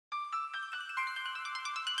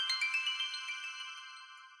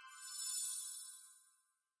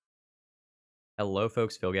Hello,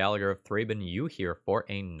 folks. Phil Gallagher of ThrabenU here for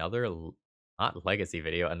another, not legacy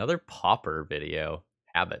video, another Pauper video.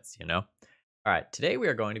 Habits, you know? All right, today we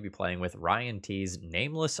are going to be playing with Ryan T's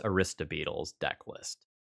Nameless Aristobeetles deck list.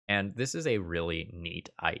 And this is a really neat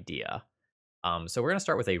idea. So we're going to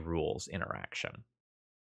start with a rules interaction.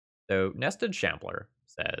 So Nested Shambler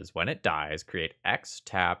says, when it dies, create X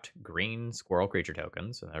tapped green squirrel creature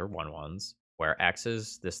tokens, and they're 1/1s, where X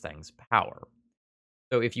is this thing's power.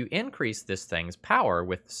 So if you increase this thing's power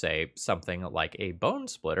with, say, something like a bone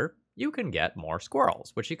splitter, you can get more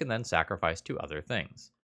squirrels, which you can then sacrifice to other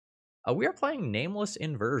things. We are playing Nameless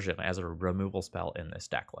Inversion as a removal spell in this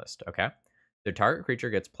deck list, okay? The target creature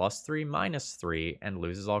gets +3/-3 and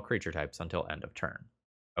loses all creature types until end of turn.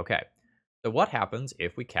 Okay, so what happens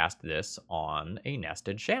if we cast this on a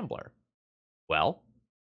Nested Shambler? Well,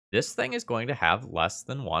 this thing is going to have less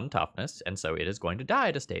than 1 toughness, and so it is going to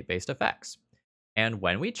die to state-based effects. And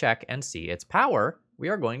when we check and see its power, we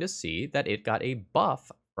are going to see that it got a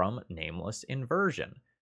buff from Nameless Inversion.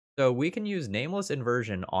 So we can use Nameless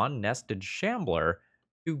Inversion on Nested Shambler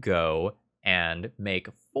to go and make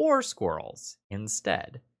 4 squirrels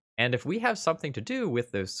instead. And if we have something to do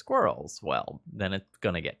with those squirrels, well, then it's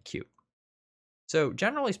going to get cute. So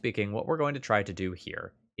generally speaking, what we're going to try to do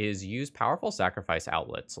here is use powerful sacrifice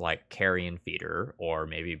outlets like Carrion Feeder or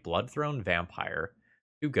maybe Bloodthrone Vampire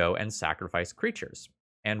to go and sacrifice creatures.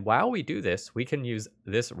 And while we do this, we can use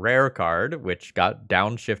this rare card, which got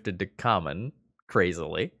downshifted to common,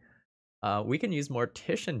 crazily. We can use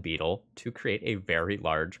Mortician Beetle to create a very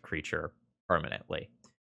large creature permanently.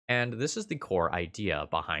 And this is the core idea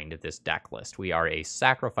behind this deck list. We are a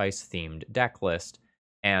sacrifice-themed deck list,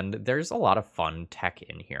 and there's a lot of fun tech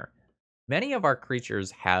in here. Many of our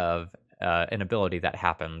creatures have an ability that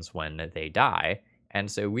happens when they die, and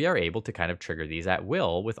so we are able to kind of trigger these at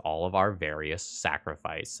will with all of our various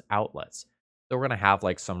sacrifice outlets. So we're going to have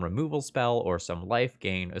like some removal spell or some life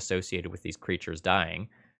gain associated with these creatures dying.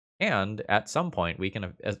 And at some point, we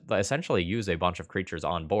can essentially use a bunch of creatures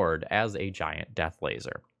on board as a giant death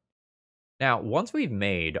laser. Now, once we've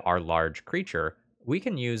made our large creature, we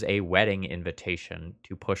can use a wedding invitation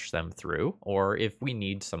to push them through. Or if we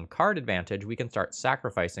need some card advantage, we can start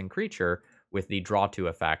sacrificing creature with the draw to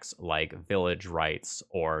effects like Village Rites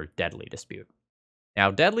or Deadly Dispute.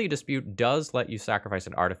 Now, Deadly Dispute does let you sacrifice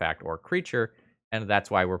an artifact or creature, and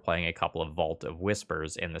that's why we're playing a couple of Vault of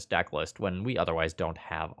Whispers in this deck list when we otherwise don't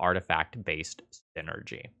have artifact-based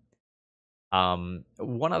synergy.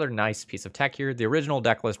 One other nice piece of tech here, the original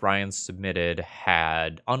deck list Ryan submitted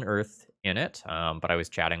had Unearth in it, but I was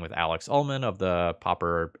chatting with Alex Ullman of the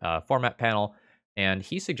Pauper format panel, and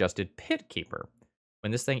he suggested Pit Keeper.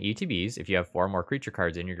 When this thing ETBs, if you have 4 more creature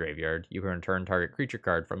cards in your graveyard, you can return target creature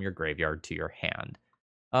card from your graveyard to your hand.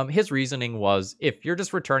 His reasoning was, if you're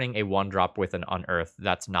just returning a 1-drop with an Unearth,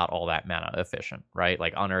 that's not all that mana efficient, right?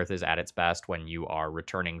 Like, Unearth is at its best when you are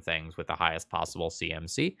returning things with the highest possible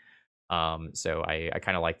CMC. So I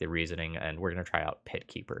kind of like the reasoning, and we're going to try out Pit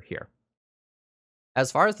Keeper here.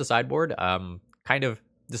 As far as the sideboard, kind of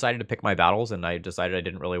decided to pick my battles, and I decided I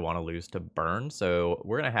didn't really want to lose to burn, so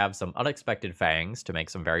we're going to have some Unexpected Fangs to make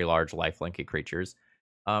some very large lifelinky creatures.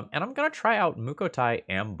 And I'm going to try out Mukotai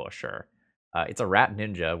Ambusher. It's a rat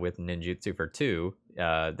ninja with ninjutsu for 2,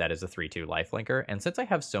 that is a 3/2 lifelinker, and since I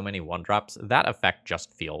have so many 1-drops, that effect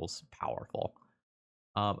just feels powerful.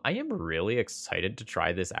 I am really excited to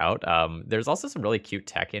try this out. There's also some really cute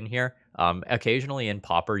tech in here. Occasionally in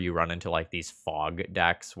Pauper, you run into like these fog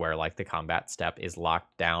decks where like the combat step is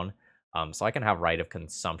locked down. So I can have Rite of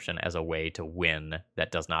Consumption as a way to win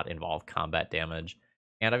that does not involve combat damage.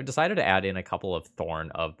 And I've decided to add in a couple of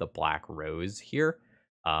Thorn of the Black Rose here,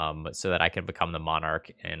 so that I can become the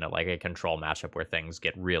Monarch in like a control matchup where things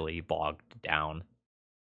get really bogged down.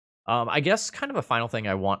 I guess kind of a final thing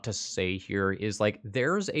I want to say here is like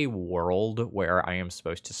there's a world where I am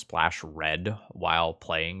supposed to splash red while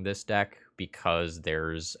playing this deck because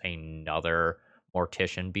there's another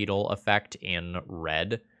Mortician Beetle effect in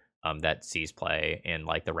red that sees play in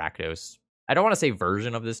like the Rakdos. I don't want to say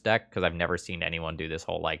version of this deck because I've never seen anyone do this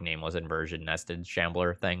whole like Nameless Inversion Nested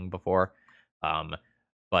Shambler thing before.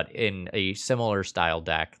 But in a similar style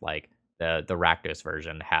deck, like the Rakdos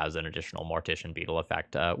version has an additional Mortician Beetle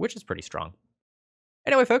effect, which is pretty strong.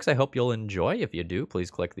 Anyway, folks, I hope you'll enjoy. If you do,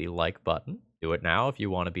 please click the like button. Do it now if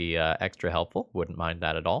you want to be extra helpful. Wouldn't mind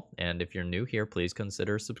that at all. And if you're new here, please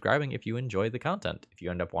consider subscribing if you enjoy the content. If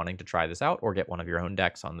you end up wanting to try this out or get one of your own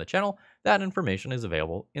decks on the channel, that information is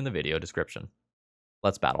available in the video description.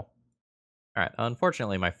 Let's battle. All right,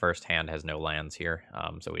 unfortunately, my first hand has no lands here,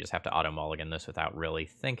 so we just have to auto-mulligan this without really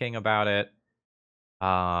thinking about it.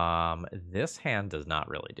 This hand does not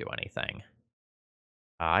really do anything.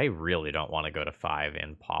 I really don't want to go to 5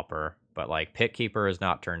 in Pauper, but like Pit Keeper is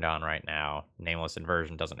not turned on right now. Nameless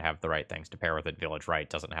Inversion doesn't have the right things to pair with it. Village Right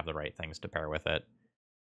doesn't have the right things to pair with it.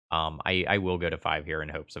 I will go to 5 here in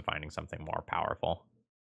hopes of finding something more powerful.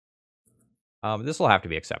 This will have to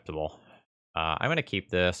be acceptable. I'm going to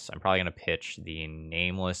keep this. I'm probably going to pitch the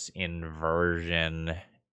Nameless Inversion,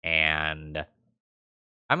 and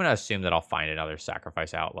I'm going to assume that I'll find another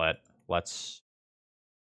sacrifice outlet. Let's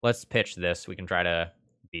pitch this. We can try to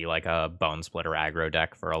be like a Bone Splitter aggro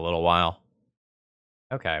deck for a little while.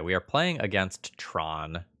 Okay, we are playing against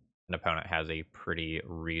Tron. An opponent has a pretty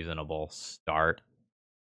reasonable start.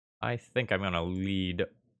 I think I'm going to lead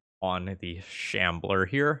on the Shambler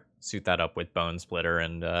here. Suit that up with Bone Splitter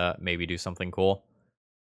and maybe do something cool.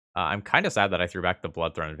 I'm kind of sad that I threw back the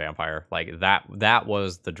Bloodthorn Vampire. Like, that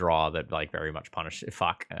was the draw that, like, very much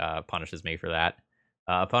punishes me for that.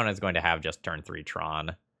 Opponent's going to have just turn 3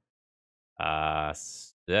 Tron.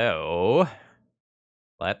 So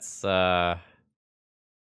let's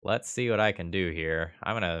see what I can do here.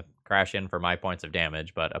 I'm gonna crash in for my points of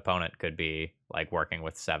damage, but opponent could be like working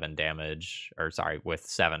with 7 damage, or sorry, with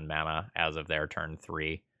 7 mana as of their turn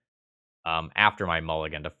 3. After my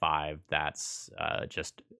mulligan to 5, that's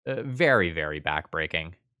just very, very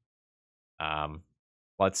backbreaking.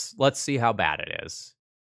 Let's see how bad it is.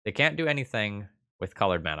 They can't do anything with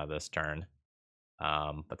colored mana this turn.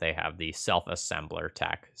 But they have the self-assembler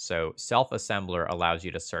tech. So self-assembler allows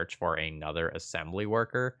you to search for another assembly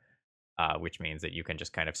worker, which means that you can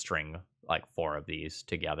just kind of string like 4 of these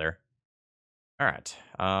together. All right.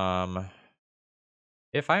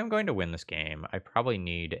 If I'm going to win this game, I probably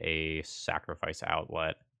need a sacrifice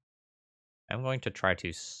outlet. I'm going to try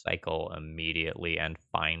to cycle immediately and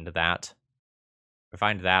find that. If I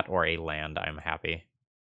find that or a land, I'm happy.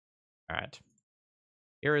 All right.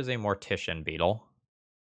 Here is a Mortician Beetle.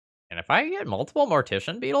 And if I get multiple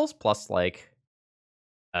Mortician Beetles plus like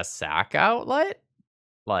a sack outlet,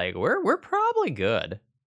 like we're probably good.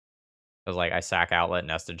 Because like I sack outlet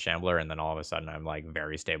nested shambler, and then all of a sudden I'm like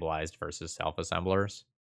very stabilized versus self-assemblers.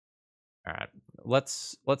 All right,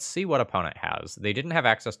 let's see what opponent has. They didn't have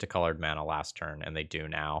access to colored mana last turn, and they do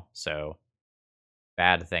now. So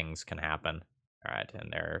bad things can happen. All right,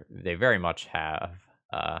 and they very much have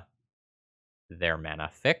their mana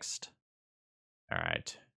fixed. All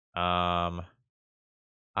right. I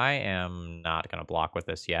am not going to block with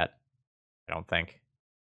this yet. I don't think.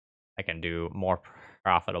 I can do more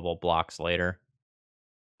profitable blocks later.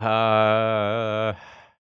 I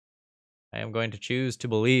am going to choose to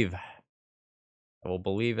believe. I will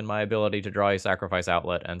believe in my ability to draw a sacrifice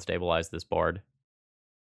outlet and stabilize this board.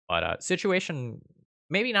 But situation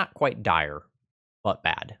maybe not quite dire, but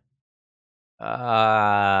bad.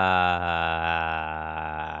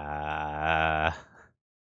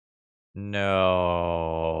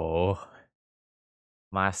 No.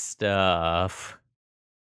 My stuff.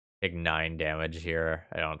 Take 9 damage here.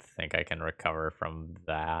 I don't think I can recover from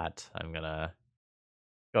that. I'm gonna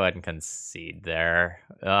go ahead and concede there.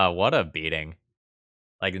 What a beating.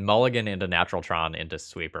 Like, mulligan into Natural Tron into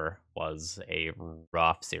Sweeper was a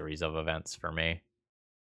rough series of events for me.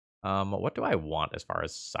 What do I want as far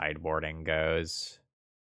as sideboarding goes?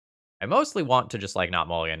 I mostly want to just, like, not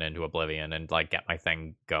mulligan into Oblivion and, like, get my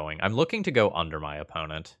thing going. I'm looking to go under my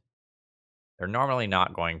opponent. They're normally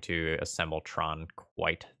not going to assemble Tron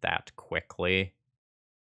quite that quickly.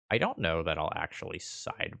 I don't know that I'll actually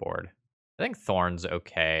sideboard. I think Thorn's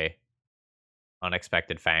okay.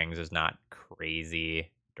 Unexpected Fangs is not crazy.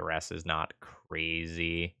 Duress is not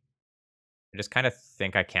crazy. I just kind of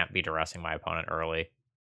think I can't be duressing my opponent early.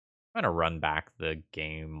 I'm going to run back the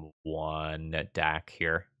game 1 deck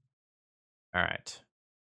here. All right.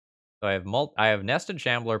 So I have Nested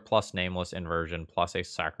Shambler plus Nameless Inversion plus a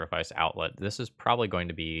Sacrifice Outlet. This is probably going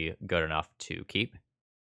to be good enough to keep.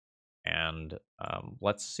 And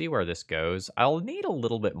let's see where this goes. I'll need a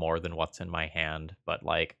little bit more than what's in my hand, but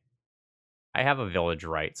like I have a Village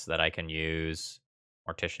Rights that I can use.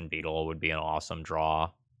 Mortician Beetle would be an awesome draw.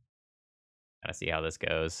 Kind of see how this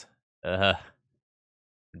goes.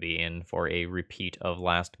 Be in for a repeat of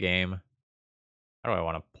last game. How do I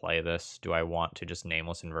want to play this? Do I want to just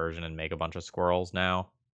Nameless Inversion and make a bunch of squirrels now?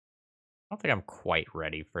 I don't think I'm quite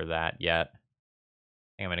ready for that yet. I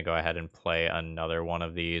think I'm going to go ahead and play another one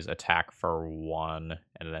of these, attack for 1,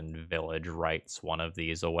 and then Village Rights one of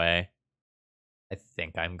these away. I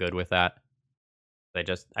think I'm good with that.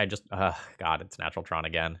 God, it's Natural Tron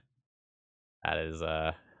again. That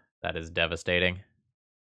is devastating.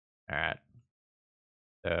 All right.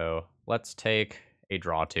 So let's take a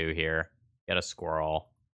draw 2 here, get a squirrel,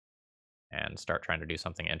 and start trying to do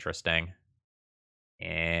something interesting.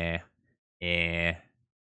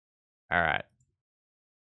 Alright.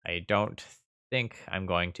 I don't think I'm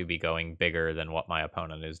going to be going bigger than what my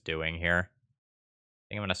opponent is doing here. I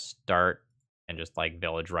think I'm going to start and just, like,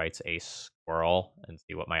 village rights a squirrel and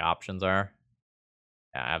see what my options are.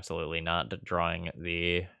 Yeah, absolutely not drawing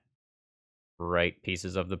the right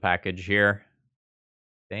pieces of the package here.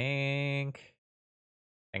 I think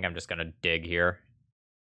I'm just going to dig here.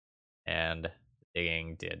 And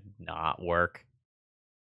digging did not work.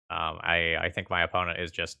 I think my opponent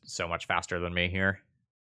is just so much faster than me here.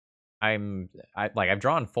 I've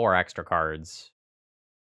drawn 4 extra cards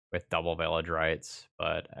with double village rights,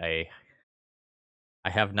 but I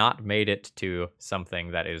have not made it to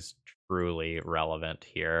something that is truly relevant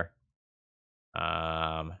here.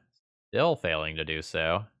 Um, Still failing to do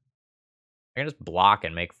so. I can just block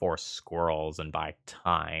and make 4 squirrels and buy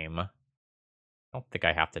time. I don't think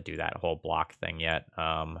I have to do that whole block thing yet.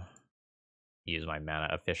 Use my mana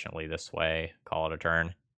efficiently this way, call it a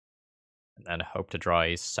turn, and then hope to draw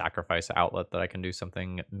a sacrifice outlet that I can do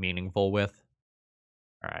something meaningful with.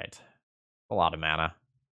 All right, a lot of mana.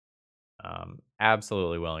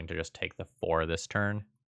 Absolutely willing to just take the 4 this turn.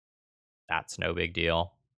 That's no big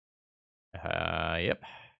deal. Yep.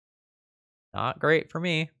 Not great for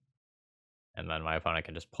me. And then my opponent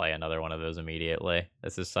can just play another one of those immediately.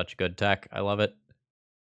 This is such good tech. I love it.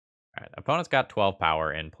 All right, opponent's got 12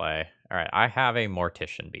 power in play. All right, I have a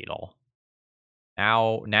Mortician Beetle.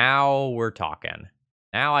 Now we're talking.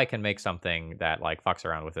 Now I can make something that, like, fucks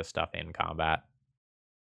around with this stuff in combat.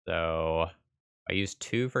 So I use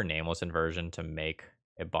 2 for Nameless Inversion to make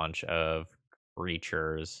a bunch of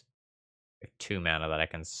creatures. 2 mana that I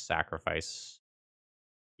can sacrifice.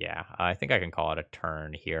 Yeah, I think I can call it a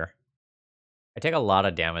turn here. I take a lot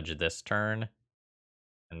of damage this turn,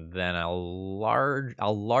 and then I'll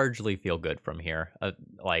largely feel good from here.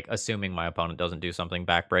 Like, assuming my opponent doesn't do something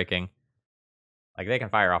backbreaking. Like, they can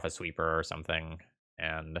fire off a sweeper or something,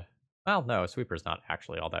 and, well, no, a sweeper's not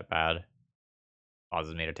actually all that bad.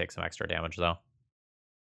 Causes me to take some extra damage, though.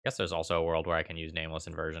 I guess there's also a world where I can use Nameless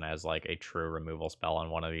Inversion as, like, a true removal spell on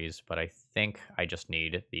one of these, but I think I just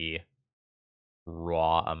need the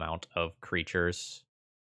raw amount of creatures.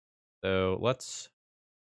 So let's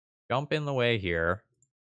jump in the way here.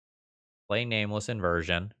 Play Nameless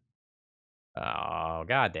Inversion. Oh,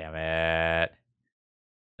 god damn it.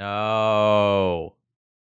 No.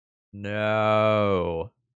 No.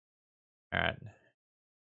 Alright.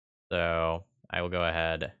 So I will go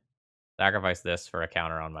ahead, sacrifice this for a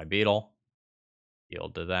counter on my beetle.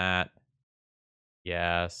 Yield to that.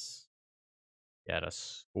 Yes. Get a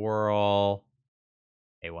squirrel.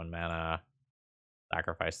 A 1 mana.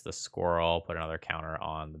 Sacrifice the squirrel. Put another counter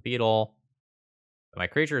on the beetle. My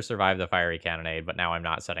creatures survived the fiery cannonade, but now I'm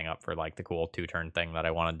not setting up for, like, the cool 2-turn thing that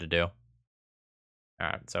I wanted to do.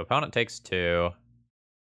 Alright, so opponent takes 2.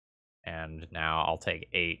 And now I'll take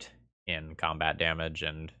 8 in combat damage,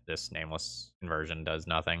 and this Nameless Inversion does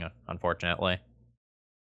nothing, unfortunately.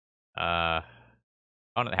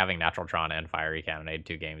 Opponent having Natural Tron and Fiery Cannonade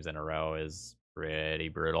 2 games in a row is pretty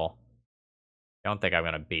brutal. I don't think I'm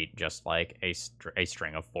going to beat just, like, a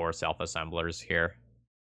string of 4 self-assemblers here.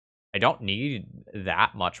 I don't need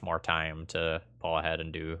that much more time to pull ahead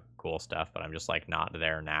and do cool stuff, but I'm just, like, not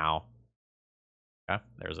there now. Okay,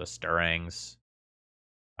 there's a Stirrings.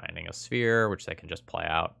 Finding a sphere, which they can just play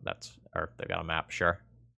out. Or they've got a map, sure.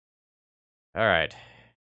 Alright.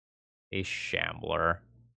 A Shambler.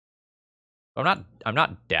 I'm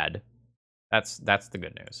not dead. That's the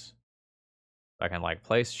good news. So I can, like,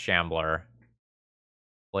 place Shambler,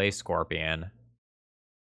 play Scorpion. I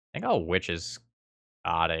think I'll Witch's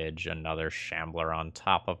Cottage another Shambler on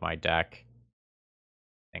top of my deck.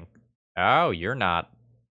 Oh, you're not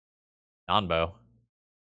Donbo.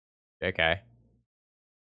 Okay.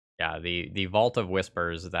 Yeah, the Vault of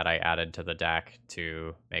Whispers that I added to the deck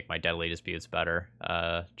to make my Deadly Disputes better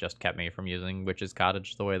just kept me from using Witch's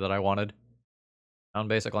Cottage the way that I wanted.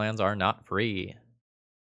 Non-basic lands are not free.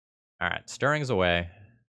 Alright, Stirrings away.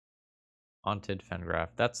 Haunted Fengraf.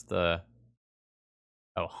 That's the...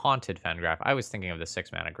 Oh, Haunted Fengraf. I was thinking of the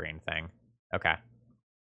 6-mana green thing. Okay.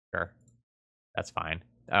 Sure. That's fine.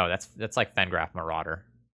 Oh, that's like Fengraf Marauder.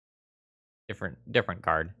 Different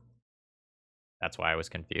card. That's why I was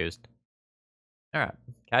confused. Alright.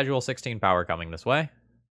 Casual 16 power coming this way.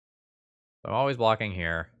 So I'm always blocking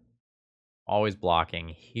here. Always blocking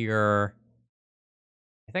here.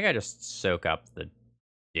 I think I just soak up the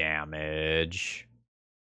damage.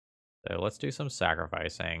 So let's do some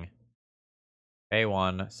sacrificing. Pay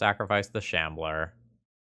 1, sacrifice the Shambler.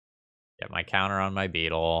 Get my counter on my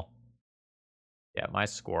Beetle. Get my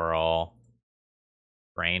Squirrel.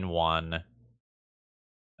 Drain 1.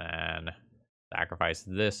 And Sacrifice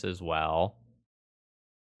this as well.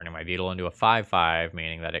 Turning my Beetle into a 5/5,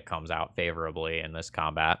 meaning that it comes out favorably in this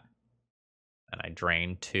combat. And I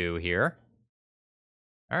drain 2 here.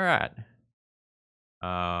 Alright.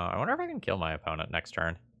 I wonder if I can kill my opponent next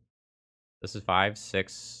turn. This is 5,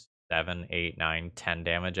 6, 7, 8, 9, 10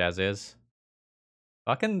 damage as is.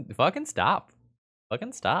 Fucking stop.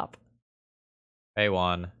 Fucking stop. Pay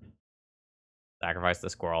 1. Sacrifice the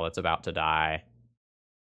squirrel that's about to die.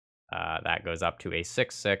 That goes up to a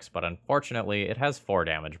 6/6, but unfortunately, it has 4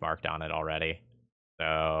 damage marked on it already.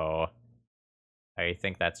 So, I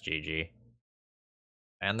think that's GG.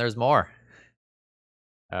 And there's more.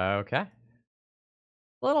 Okay.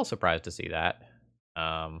 A little surprised to see that.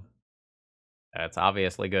 It's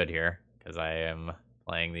obviously good here, because I am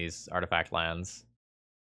playing these artifact lands,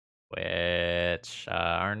 which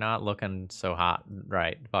are not looking so hot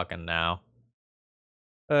right fucking now.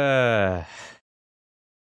 I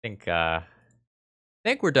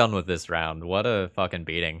think we're done with this round. What a fucking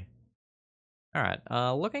beating. Alright,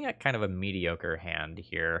 looking at kind of a mediocre hand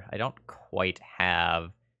here. I don't quite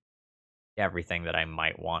have everything that I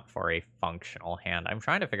might want for a functional hand. I'm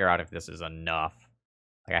trying to figure out if this is enough.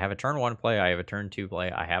 Like, I have a turn 1 play, I have a turn 2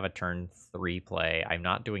 play, I have a turn 3 play. I'm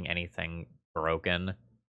not doing anything broken.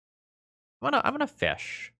 I'm gonna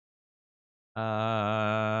fish.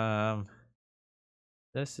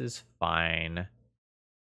 This is fine.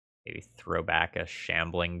 Maybe throw back a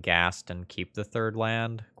Shambling Ghast and keep the third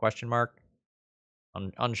land? Question mark.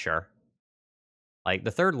 Unsure. Like,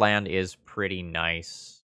 the third land is pretty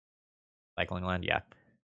nice. Cycling land, yeah.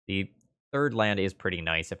 The third land is pretty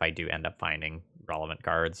nice if I do end up finding relevant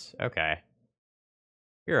cards. Okay.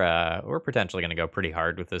 We're potentially gonna go pretty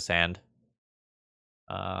hard with this hand.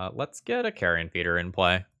 Let's get a Carrion Feeder in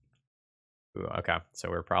play. Ooh, okay, so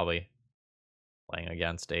we're probably playing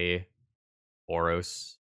against a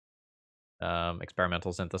Boros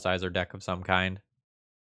experimental synthesizer deck of some kind.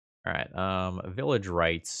 Alright, Village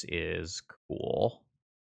Rites is cool.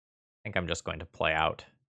 I think I'm just going to play out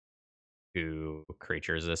 2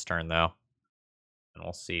 creatures this turn, though. And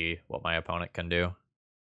we'll see what my opponent can do. I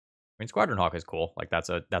mean, Squadron Hawk is cool. Like, that's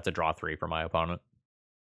a draw 3 for my opponent.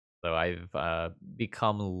 So I've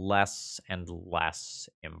become less and less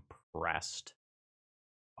impressed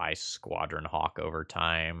by Squadron Hawk over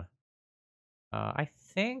time. I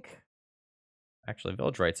think... Actually,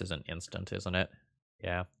 Village Rites is an instant, isn't it?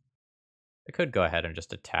 Yeah. I could go ahead and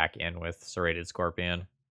just attack in with Serrated Scorpion.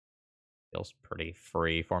 Feels pretty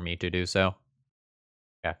free for me to do so.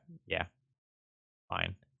 Yeah.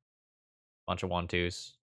 Fine. Bunch of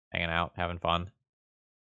 1/2s. Hanging out, having fun.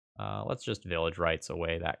 Let's just Village Rites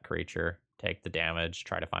away that creature. Take the damage,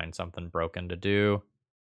 try to find something broken to do.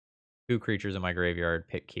 2 creatures in my graveyard.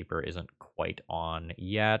 Pit Keeper isn't quite on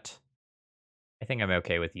yet. I think I'm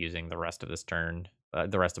okay with using the rest of this turn,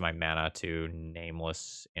 the rest of my mana to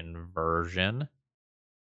Nameless Inversion. I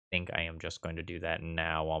think I am just going to do that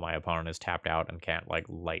now while my opponent is tapped out and can't, like,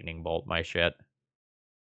 lightning bolt my shit.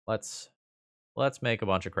 Let's make a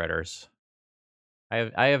bunch of critters.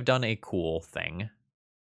 I have done a cool thing.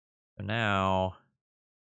 So now,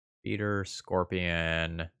 Feeder,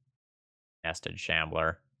 Scorpion, Nested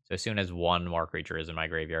Shambler. So as soon as 1 more creature is in my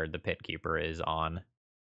graveyard, the Pit Keeper is on.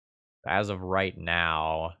 As of right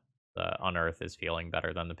now, the Unearth is feeling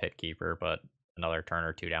better than the Pit Keeper, but another turn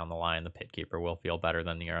or 2 down the line, the Pit Keeper will feel better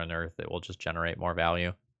than the Unearth. It will just generate more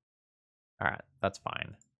value. Alright, that's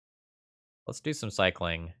fine. Let's do some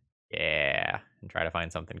cycling. Yeah, and try to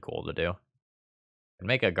find something cool to do. And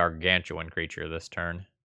make a gargantuan creature this turn.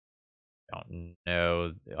 Don't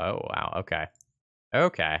know. Oh, wow. Okay.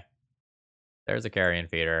 Okay. There's a Carrion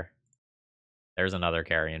Feeder. There's another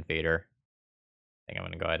Carrion Feeder. I think I'm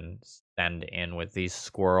going to go ahead and send in with these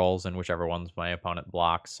Squirrels, and whichever ones my opponent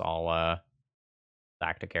blocks, I'll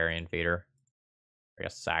sack to Carrion Feeder. I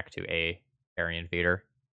guess sack to a Carrion Feeder,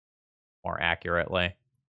 more accurately.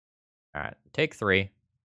 Alright, take 3.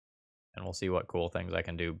 And we'll see what cool things I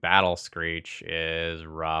can do. Battle Screech is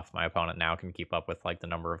rough. My opponent now can keep up with, like, the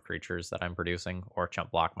number of creatures that I'm producing, or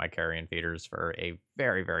chump block my Carrion Feeders for a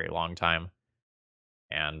very, very long time.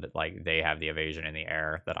 And, like, they have the evasion in the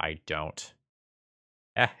air that I don't.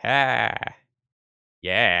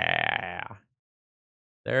 Yeah.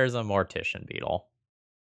 There's a Mortician Beetle.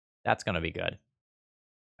 That's gonna be good.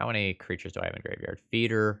 How many creatures do I have in graveyard?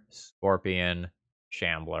 Feeder, Scorpion,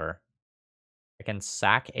 Shambler. I can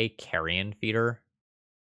sack a Carrion Feeder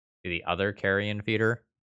to the other Carrion Feeder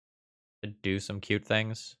to do some cute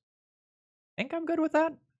things. I think I'm good with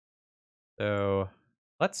that. So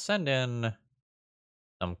let's send in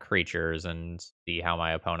some creatures and see how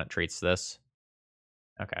my opponent treats this.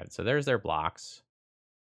 Okay, so there's their blocks.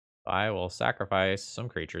 I will sacrifice some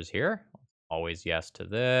creatures here. Always yes to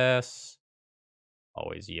this.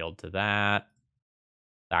 Always yield to that.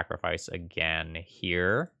 Sacrifice again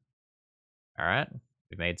here. All right.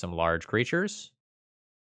 We've made some large creatures.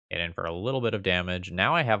 Get in for a little bit of damage.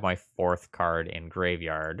 Now I have my 4th card in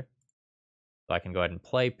graveyard. So I can go ahead and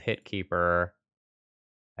play Pit Keeper.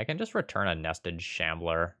 I can just return a Nested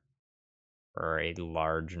Shambler for a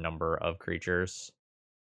large number of creatures.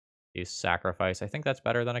 Use Sacrifice. I think that's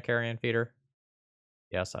better than a Carrion Feeder.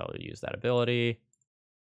 Yes, I'll use that ability.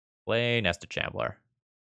 Play Nested Shambler.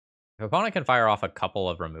 If opponent can fire off a couple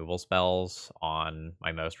of removal spells on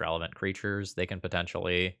my most relevant creatures, they can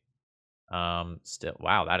potentially still...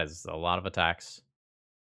 Wow, that is a lot of attacks.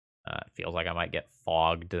 It feels like I might get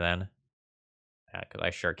fogged then. Because I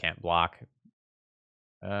sure can't block.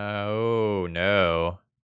 Oh, no.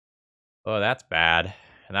 Oh, that's bad.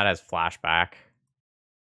 And that has flashback.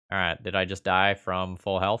 Alright, did I just die from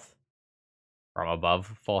full health? From above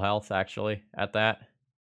full health, actually, at that?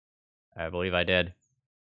 I believe I did.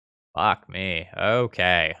 Fuck me.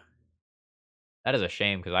 Okay. That is a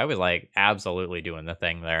shame, because I was, like, absolutely doing the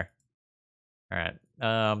thing there. Alright.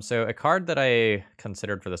 So a card that I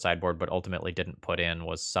considered for the sideboard, but ultimately didn't put in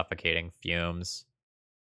was Suffocating Fumes.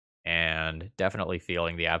 And definitely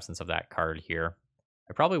feeling the absence of that card here.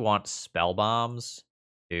 I probably want Spell Bombs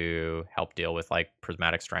to help deal with, like,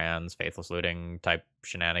 Prismatic Strands, Faithless Looting type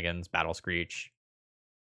shenanigans, Battle Screech.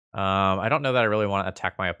 I don't know that I really want to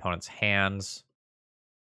attack my opponent's hands.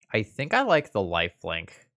 I think I like the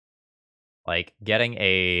lifelink. Like, getting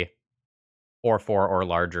a 4/4 or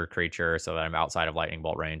larger creature so that I'm outside of Lightning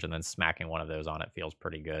Bolt range, and then smacking one of those on it feels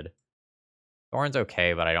pretty good. Thorn's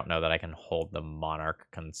okay, but I don't know that I can hold the Monarch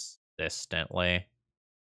consistently.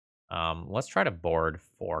 Let's try to board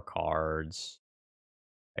 4 cards.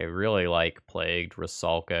 I really like Plagued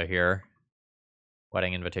Rusalka here.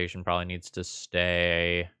 Wedding Invitation probably needs to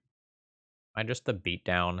stay. Am I just the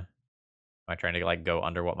beatdown? Am I trying to, like, go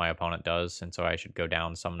under what my opponent does, and so I should go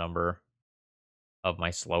down some number of my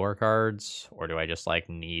slower cards? Or do I just, like,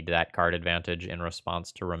 need that card advantage in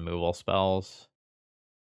response to removal spells?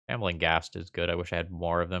 Gambling Ghast is good. I wish I had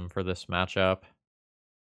more of them for this matchup.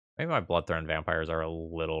 Maybe my Bloodthorn Vampires are a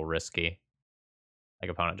little risky. Like,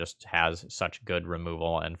 opponent just has such good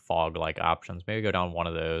removal and fog-like options. Maybe go down one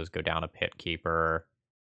of those, go down a Pit Keeper,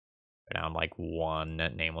 go down, like, one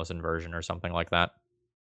Nameless Inversion or something like that.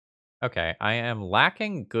 Okay, I am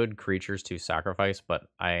lacking good creatures to sacrifice, but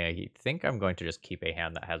I think I'm going to just keep a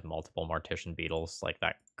hand that has multiple Mortician Beetles. Like,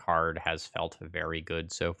 that card has felt very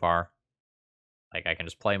good so far. Like, I can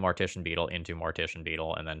just play Mortician Beetle into Mortician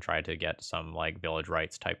Beetle and then try to get some, like, Village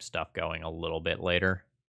Rites type stuff going a little bit later.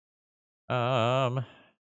 Yeah,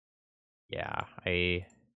 I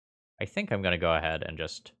think I'm gonna go ahead and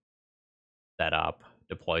just set up,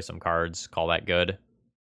 deploy some cards, call that good,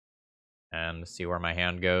 and see where my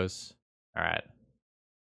hand goes. All right.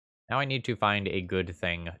 Now I need to find a good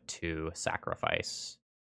thing to sacrifice.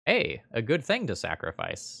 Hey, a good thing to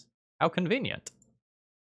sacrifice. How convenient.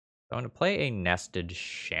 So I'm going to play a Nested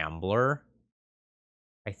Shambler.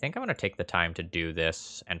 I think I'm going to take the time to do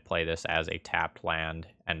this and play this as a tapped land,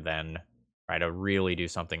 and then try to really do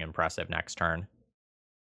something impressive next turn.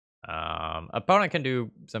 Opponent can do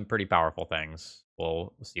some pretty powerful things.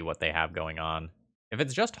 We'll see what they have going on. If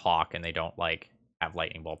it's just Hawk and they don't, like, have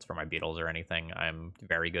lightning bolts for my beetles or anything, I'm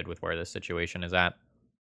very good with where this situation is at.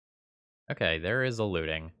 Okay, there is a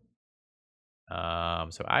looting.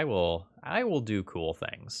 So I will do cool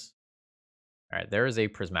things. All right, there is a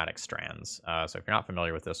Prismatic Strands. So if you're not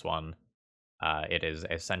familiar with this one, it is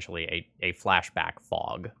essentially a flashback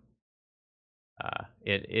fog.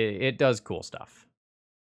 It does cool stuff.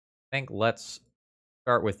 I think let's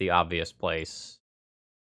start with the obvious place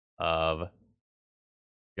of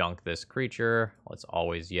junk this creature. Let's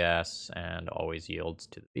always yes, and always yields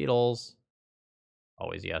to the beetles.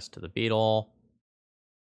 Always yes to the beetle.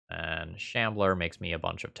 And Shambler makes me a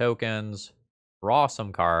bunch of tokens. Draw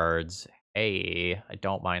some cards. Hey, I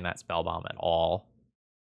don't mind that spell bomb at all.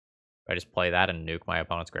 Do I just play that and nuke my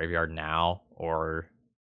opponent's graveyard now? Or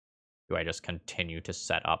do I just continue to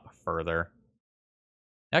set up further?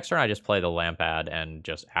 Next turn, I just play the Lampad and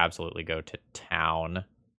just absolutely go to town.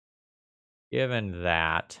 Given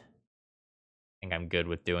that, I think I'm good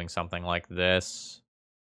with doing something like this.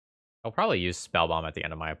 I'll probably use Spell Bomb at the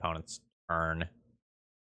end of my opponent's turn.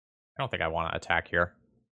 I don't think I want to attack here.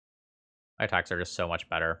 My attacks are just so much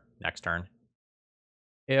better next turn.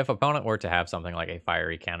 If opponent were to have something like a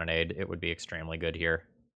Fiery Cannonade, it would be extremely good here.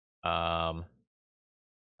 Otherwise,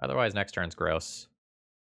 next turn's gross.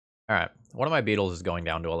 All right, one of my beetles is going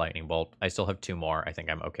down to a Lightning Bolt. I still have 2 more. I think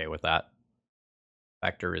I'm okay with that.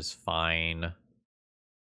 Vector is fine.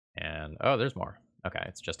 And, oh, there's more. Okay,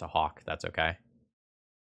 it's just a hawk. That's okay.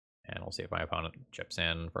 And we'll see if my opponent chips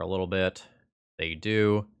in for a little bit. They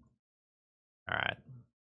do. All right.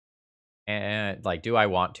 And, like, do I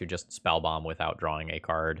want to just spell bomb without drawing a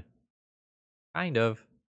card? Kind of.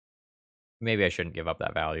 Maybe I shouldn't give up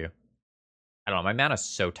that value. I don't know. My mana's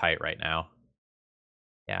so tight right now.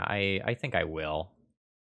 Yeah, I think I will.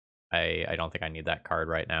 I don't think I need that card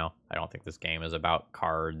right now. I don't think this game is about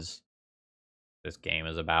cards. This game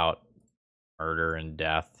is about murder and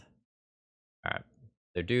death. All right.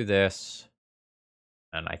 So do this.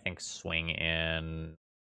 And I think swing in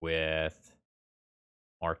with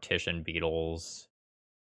Mortician Beetles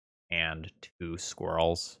and 2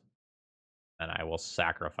 Squirrels. And I will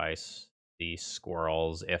sacrifice the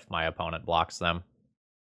Squirrels if my opponent blocks them.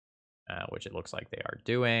 Which it looks like they are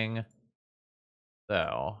doing.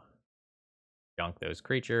 So, junk those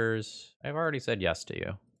creatures. I've already said yes to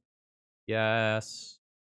you. Yes.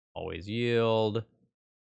 Always yield.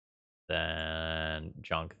 Then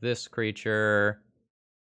junk this creature.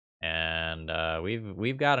 And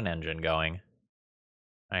we've got an engine going.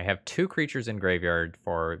 I have 2 creatures in graveyard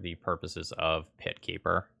for the purposes of Pit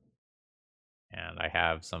Keeper. And I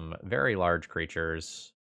have some very large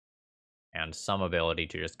creatures and some ability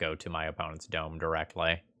to just go to my opponent's dome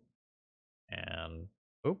directly. And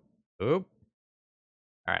oop, oop.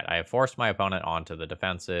 All right, I have forced my opponent onto the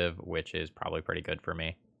defensive, which is probably pretty good for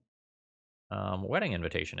me. Wedding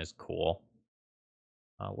Invitation is cool.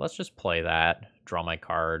 Let's just play that, draw my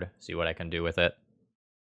card, see what I can do with it.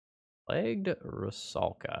 Plagued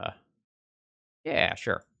Rusalka. Yeah,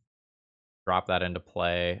 sure. Drop that into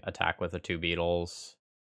play, attack with the 2 beetles,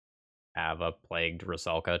 have a Plagued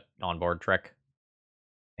Rusalka onboard trick.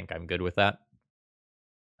 I think I'm good with that.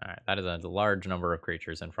 Alright, that is a large number of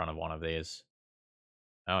creatures in front of one of these.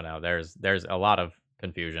 Oh no, there's a lot of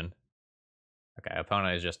confusion. Okay,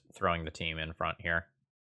 opponent is just throwing the team in front here.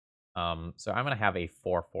 So I'm going to have a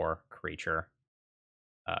 4/4 creature,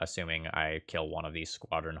 assuming I kill one of these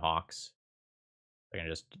Squadron Hawks. I can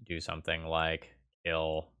just do something like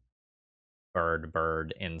kill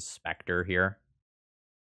Bird Inspector here,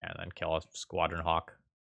 and then kill a Squadron Hawk.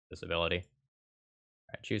 This ability.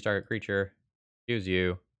 All right, choose target creature. Choose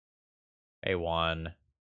you. A1.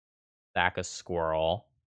 Sack a Squirrel.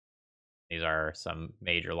 These are some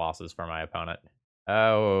major losses for my opponent.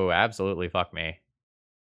 Oh, absolutely fuck me.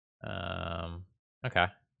 Okay.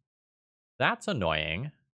 That's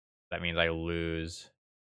annoying. That means I lose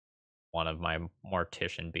one of my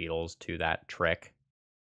Mortician Beetles to that trick.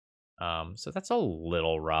 So that's a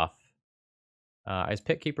little rough. Is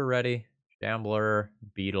Pit Keeper ready? Shambler,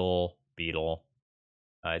 Beetle, Beetle.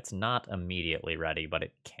 It's not immediately ready, but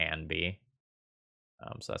it can be.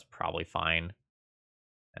 So that's probably fine.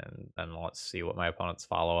 And then let's see what my opponent's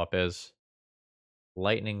follow-up is.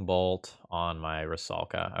 Lightning Bolt on my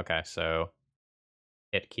Rusalka. Okay, so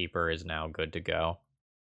Pit Keeper is now good to go.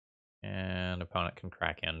 And opponent can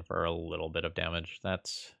crack in for a little bit of damage.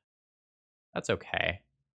 That's okay.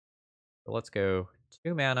 So let's go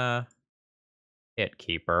 2 mana, Pit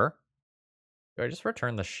Keeper. Do I just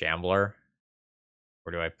return the Shambler?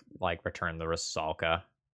 Or do I, like, return the Rusalka?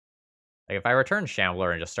 Like, if I return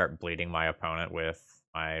Shambler and just start bleeding my opponent with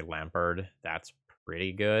my Lampad, that's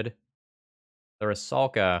pretty good. The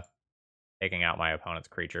Rusalka taking out my opponent's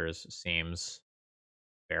creatures seems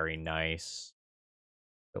very nice.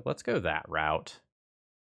 So let's go that route.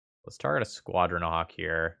 Let's target a Squadron Hawk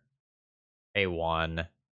here. A1.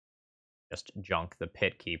 Just junk the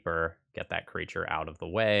Pit Keeper. Get that creature out of the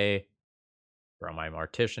way. Throw my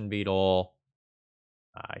Mortician Beetle.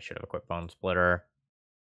 I should have equipped Bone Splitter.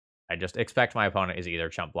 I just expect my opponent is either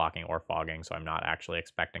chump blocking or fogging, so I'm not actually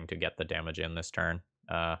expecting to get the damage in this turn.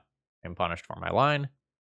 I'm punished for my line.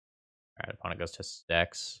 Alright, opponent goes to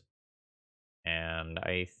Styx. And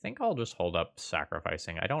I think I'll just hold up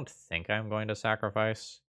sacrificing. I don't think I'm going to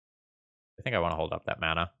sacrifice. I think I want to hold up that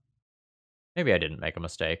mana. Maybe I didn't make a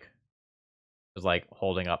mistake. Because, like,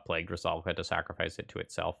 holding up Plagued Rusalka to sacrifice it to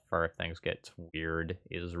itself for if things get weird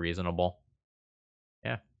is reasonable.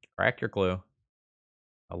 Yeah, crack your clue.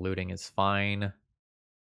 Looting is fine.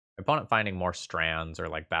 Opponent finding more strands or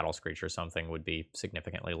like Battle Screech or something would be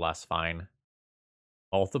significantly less fine.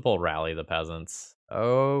 Multiple Rally the Peasants.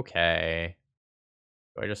 Okay.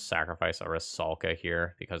 Do I just sacrifice a Rusalka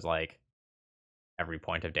here? Because, like, every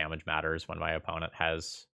point of damage matters when my opponent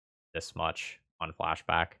has this much on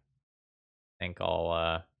flashback. I think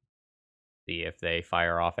I'll see if they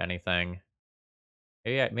fire off anything.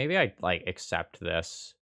 Maybe I like accept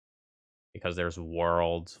this because there's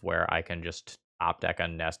worlds where I can just top deck a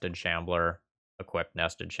Nested Shambler, equip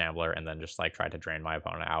Nested Shambler and then just like try to drain my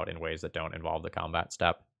opponent out in ways that don't involve the combat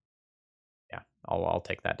step. Yeah, I'll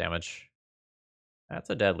take that damage. That's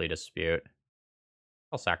a deadly dispute.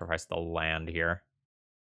 I'll sacrifice the land here.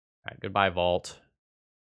 All right, goodbye, Vault.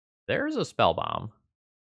 There's a Spell Bomb.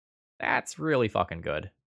 That's really fucking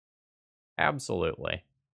good. Absolutely.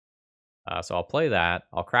 So I'll play that.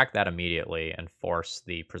 I'll crack that immediately and force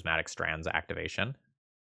the Prismatic Strands activation.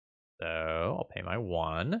 So I'll pay my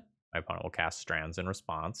 1. My opponent will cast Strands in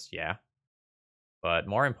response. Yeah. But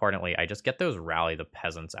more importantly, I just get those Rally the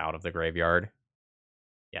Peasants out of the graveyard.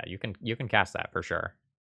 Yeah, you can cast that for sure.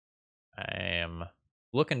 I am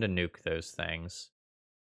looking to nuke those things.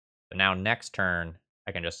 So now next turn,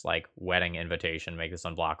 I can just like Wedding Invitation, make this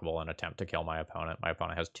unblockable, and attempt to kill my opponent. My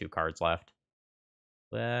opponent has 2 cards left.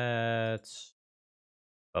 Let's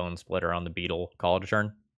Bone Splitter on the Beetle. Call it a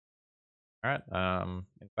turn. Alright,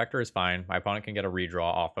 Inspector is fine. My opponent can get a redraw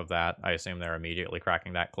off of that. I assume they're immediately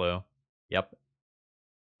cracking that clue. Yep.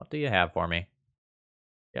 What do you have for me?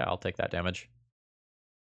 Yeah, I'll take that damage.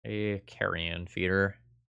 A Carrion Feeder.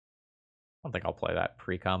 I don't think I'll play that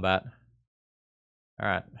pre-combat.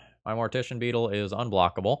 Alright, my Mortician Beetle is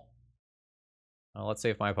unblockable. Let's see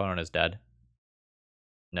if my opponent is dead.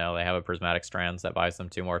 No, they have a Prismatic Strands that buys them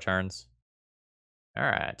 2 more turns.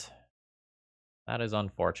 Alright. That is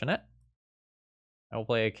unfortunate. I will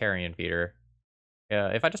play a Carrion Feeder.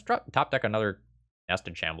 If I just top deck another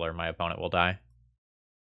Nested Shambler, my opponent will die.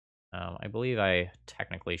 I believe I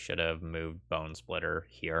technically should have moved Bone Splitter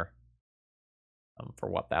here. For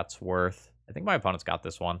what that's worth. I think my opponent's got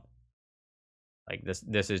this one. Like,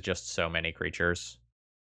 this is just so many creatures.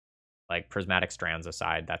 Like, Prismatic Strands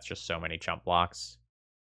aside, that's just so many chump blocks.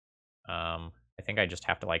 I think I just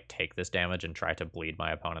have to, like, take this damage and try to bleed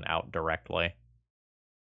my opponent out directly.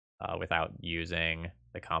 Without using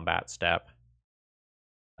the combat step.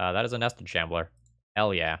 That is a Nested Shambler.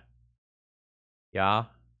 Hell yeah. Yeah.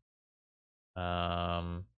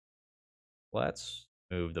 Let's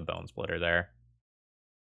move the Bone Splitter there.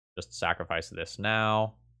 Just sacrifice this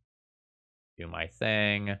now. Do my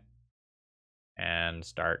thing. And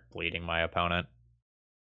start bleeding my opponent.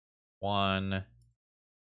 1,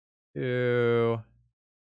 2,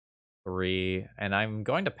 3. And I'm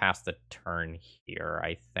going to pass the turn here,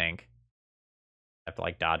 I think. I have to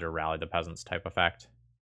like dodge or rally the peasants type effect.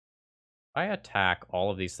 If I attack, all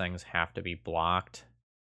of these things have to be blocked.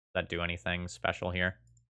 Does that do anything special here?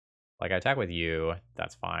 Like, I attack with you,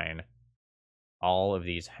 that's fine. All of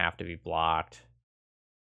these have to be blocked.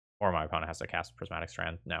 Or my opponent has to cast Prismatic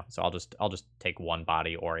Strand. No, so I'll just take 1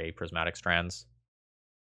 body or a Prismatic Strands.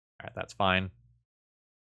 Alright, that's fine.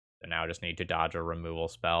 So now I just need to dodge a removal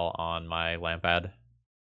spell on my Lampad.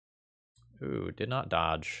 Ooh, did not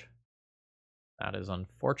dodge. That is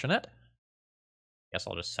unfortunate. Guess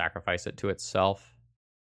I'll just sacrifice it to itself.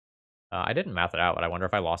 I didn't math it out, but I wonder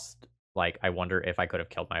if I lost... Like, I wonder if I could have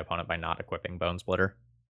killed my opponent by not equipping Bone Splitter.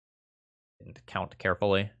 Didn't count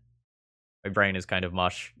carefully. My brain is kind of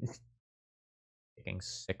mush. Taking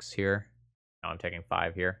 6 here. Now I'm taking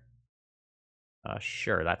 5 here.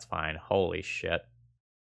 Sure, that's fine. Holy shit.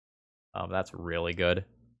 That's really good.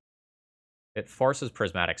 It forces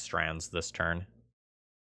Prismatic Strands this turn.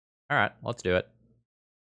 Alright, let's do it.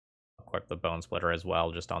 Equip the Bone Splitter as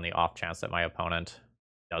well, just on the off chance that my opponent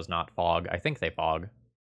does not fog. I think they fog.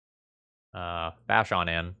 Bash on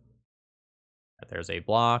in. There's a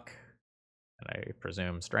block. And I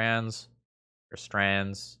presume Strands. Or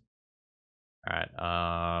Strands. Alright,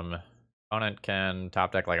 opponent can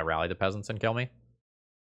top deck like a Rally the Peasants and kill me.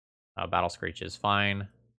 Battle Screech is fine.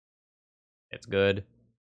 It's good.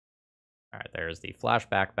 Alright, there's the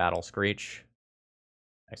flashback Battle Screech.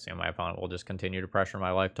 I assume my opponent will just continue to pressure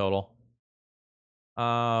my life total. Do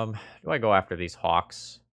I go after these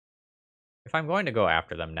Hawks? If I'm going to go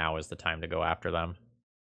after them, now is the time to go after them.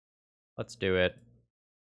 Let's do it.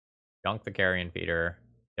 Junk the Carrion Feeder.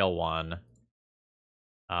 Kill 1.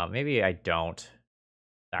 Maybe I don't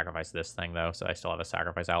sacrifice this thing, though, so I still have a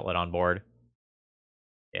sacrifice outlet on board.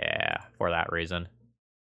 Yeah, for that reason.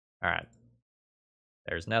 Alright.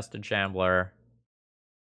 There's Nested Shambler.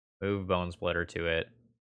 Move Bone Splitter to it.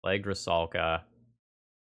 Plagued Rusalka.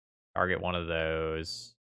 Target one of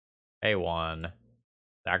those. Pay 1.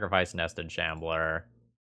 Sacrifice Nested Shambler.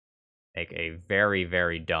 Make a very,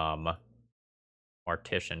 very dumb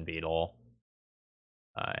Mortician Beetle.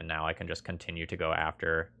 And now I can just continue to go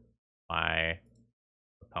after my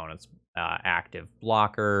opponent's active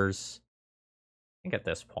blockers. I think at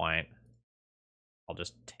this point, I'll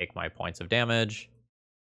just take my points of damage.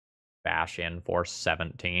 Bash in for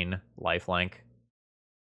 17 lifelink.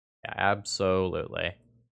 Yeah, absolutely.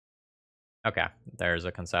 Okay, there's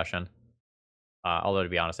a concession. Although, to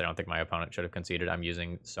be honest, I don't think my opponent should have conceded. I'm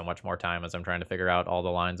using so much more time as I'm trying to figure out all the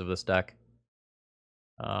lines of this deck.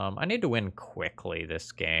 I need to win quickly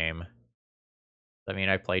this game. I mean,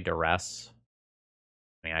 I play Duress.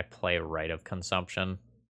 I mean, I play Rite of Consumption.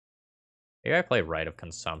 Maybe I play Rite of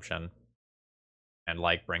Consumption. And,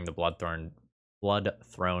 like, bring the Blood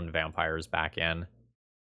Throne vampires back in.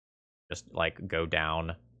 Just, like, go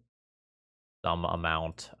down some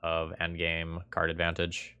amount of endgame card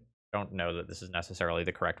advantage. I don't know that this is necessarily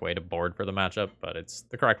the correct way to board for the matchup, but it's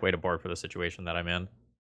the correct way to board for the situation that I'm in.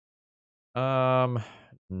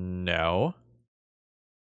 No.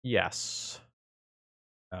 Yes.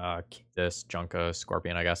 Keep this Junka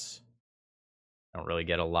Scorpion, I guess. I don't really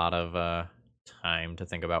get a lot of time to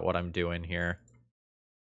think about what I'm doing here.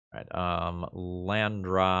 All right, land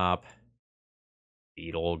drop.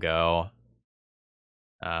 Beetle go.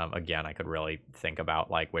 Again, I could really think about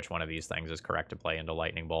like which one of these things is correct to play into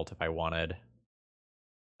Lightning Bolt if I wanted.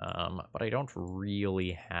 But I don't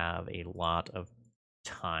really have a lot of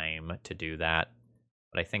time to do that.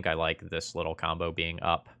 But I think I like this little combo being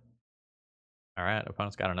up. All right,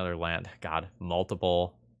 opponent's got another land. God,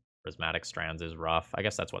 multiple prismatic strands is rough. I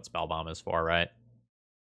guess that's what Spellbomb is for, right?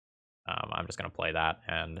 I'm just gonna play that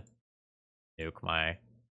and nuke my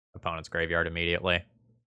opponent's graveyard immediately.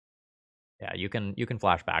 Yeah, you can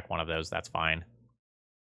flash back one of those. That's fine.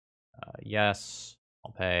 Yes,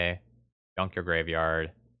 I'll pay. Junk your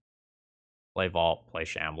graveyard. Play Vault. Play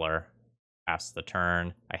Shambler. Pass the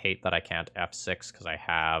turn. I hate that I can't F6 because I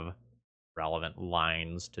have relevant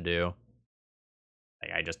lines to do.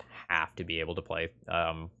 Like, I just have to be able to play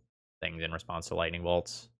things in response to Lightning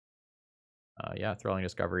Bolts. Yeah, Thrilling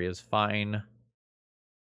Discovery is fine.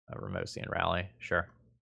 Remosian Rally, sure.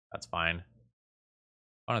 That's fine.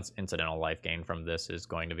 Opponent's incidental life gain from this is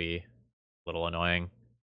going to be a little annoying.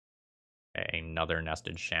 Okay, another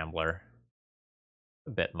Nested Shambler.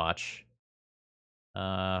 A bit much.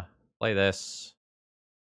 Play this.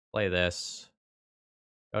 Play this.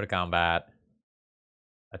 Go to combat.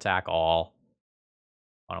 Attack all.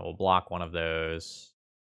 Opponent will block one of those.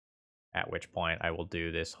 At which point I will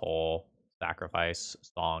do this whole sacrifice,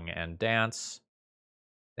 song, and dance.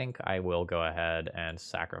 I think I will go ahead and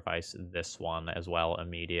sacrifice this one as well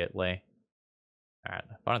immediately. All right,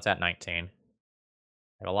 opponent's at 19. I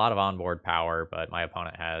have a lot of onboard power, but my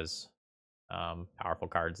opponent has powerful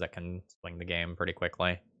cards that can swing the game pretty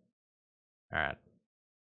quickly. All right,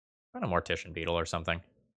 run a Mortician Beetle or something.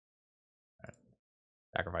 All right.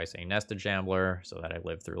 Sacrifice a Nested Shambler so that I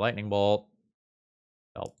live through Lightning Bolt.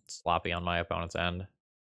 Felt sloppy on my opponent's end.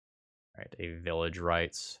 All right, a Village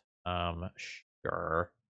Rites.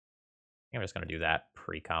 Sure. I'm just going to do that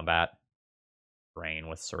pre-combat. Rain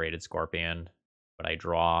with Serrated Scorpion. But I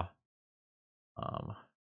draw.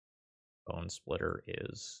 Bone Splitter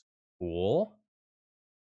is cool.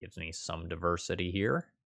 Gives me some diversity here.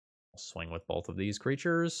 I'll swing with both of these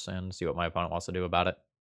creatures and see what my opponent wants to do about it.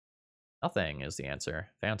 Nothing is the answer.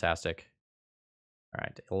 Fantastic. All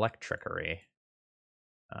right, Electrickery.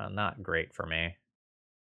 Not great for me.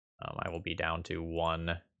 I will be down to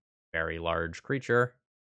one very large creature.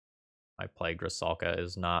 My Plague Salka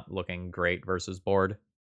is not looking great versus board.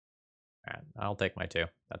 All right, I'll take my 2.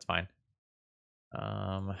 That's fine.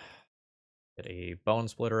 Get a Bone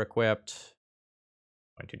Splitter equipped.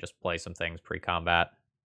 Going to just play some things pre-combat.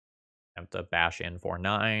 Attempt to bash in for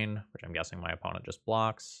 9, which I'm guessing my opponent just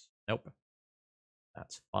blocks. Nope.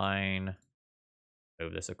 That's fine.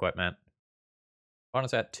 Move this equipment.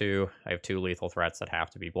 Opponent's at 2. I have 2 lethal threats that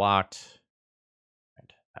have to be blocked.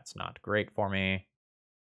 Right. That's not great for me.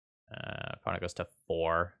 Opponent goes to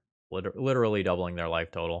 4. Literally doubling their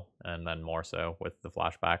life total, and then more so with the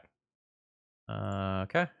flashback.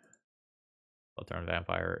 Okay. Bloodthorn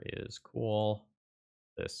Vampire is cool.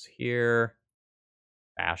 This here.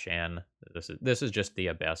 Bash in. This is just the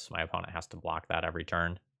Abyss. My opponent has to block that every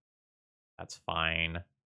turn. That's fine.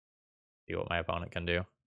 See what my opponent can do.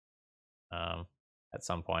 At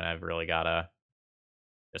some point, I've really got to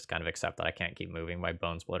just kind of accept that I can't keep moving my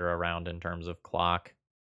Bone Splitter around in terms of clock.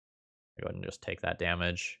 Go ahead and just take that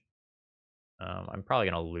damage. I'm probably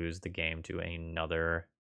going to lose the game to another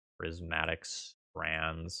Prismatic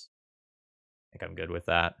Strands. I think I'm good with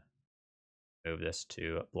that. Move this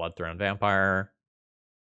to Bloodthorn Vampire.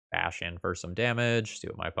 Bash in for some damage. See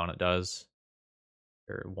what my opponent does.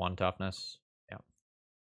 Or 1 toughness. Yeah.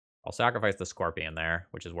 I'll sacrifice the Scorpion there,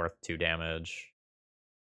 which is worth 2 damage.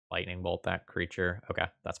 Lightning Bolt that creature. Okay,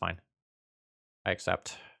 that's fine. I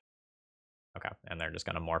accept. Okay, and they're just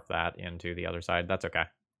going to morph that into the other side. That's okay.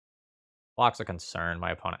 Block's a concern.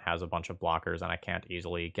 My opponent has a bunch of blockers, and I can't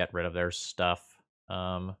easily get rid of their stuff.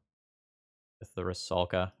 with the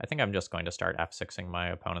Rusalka. I think I'm just going to start F6ing my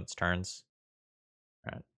opponent's turns.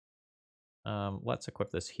 All right. Let's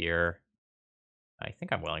equip this here. I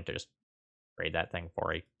think I'm willing to just trade that thing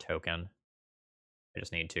for a token. I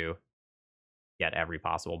just need to get every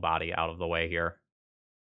possible body out of the way here.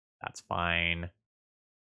 That's fine.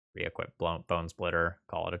 Re-equip Bone Splitter.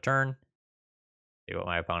 Call it a turn. See what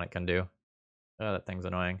my opponent can do. Oh, that thing's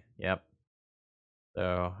annoying. Yep.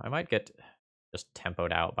 So I might get just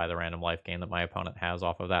tempoed out by the random life gain that my opponent has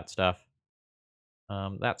off of that stuff.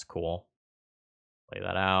 That's cool. Play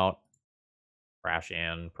that out. Crash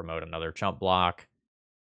in. Promote another chump block.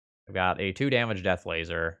 I've got a 2 damage Death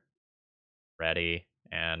Laser ready,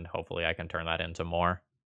 and hopefully I can turn that into more.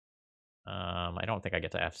 I don't think I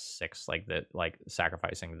get to F6 like that. Like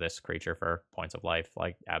sacrificing this creature for points of life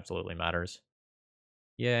like absolutely matters.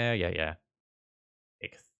 Yeah.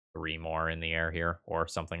 Take 3 more in the air here, or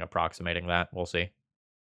something approximating that. We'll see.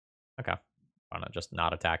 Okay. I'm just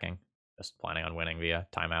not attacking. Just planning on winning via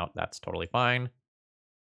timeout. That's totally fine.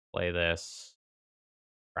 Play this.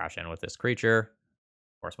 Crash in with this creature.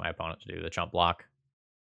 Force my opponent to do the chump block.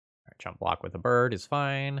 All right, chump block with a bird is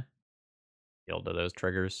fine. Yield to those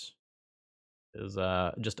triggers. Is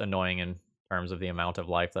just annoying in terms of the amount of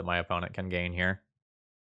life that my opponent can gain here.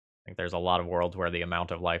 I think there's a lot of worlds where the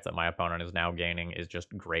amount of life that my opponent is now gaining is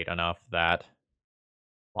just great enough that,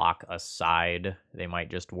 block aside, they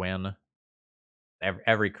might just win.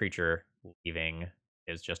 Every creature leaving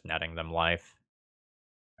is just netting them life.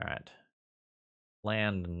 All right.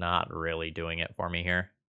 Land not really doing it for me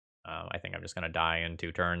here. I think I'm just going to die in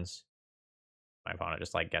 2 turns. My opponent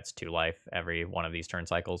just like gets 2 life every one of these turn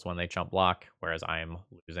cycles when they chump block, whereas I'm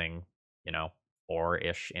losing,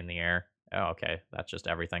 4-ish in the air. Oh, okay. That's just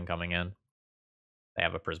everything coming in. They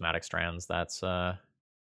have a Prismatic Strands. That's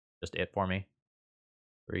just it for me.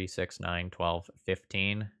 3, 6, 9, 12,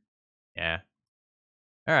 15. Yeah.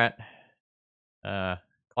 All right.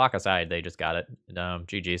 Clock aside, they just got it.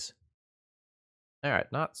 GG's. All right.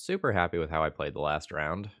 Not super happy with how I played the last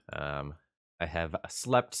round. I have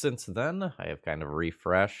slept since then. I have kind of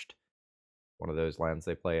refreshed. One of those lands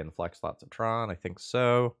they play in Flex Slots of Tron. I think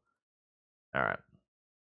so. All right.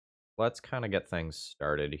 Let's kind of get things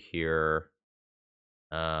started here.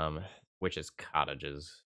 Which is Cottage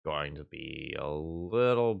is going to be a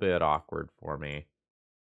little bit awkward for me.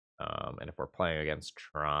 And if we're playing against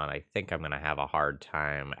Tron, I think I'm going to have a hard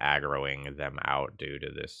time aggroing them out due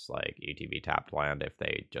to this, like, ETB tapped land if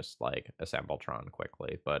they just, like, assemble Tron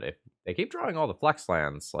quickly. But if they keep drawing all the flex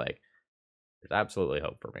lands, like, there's absolutely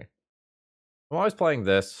hope for me. I'm always playing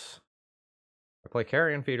this. I play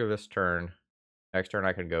Carrion Feeder this turn. Next turn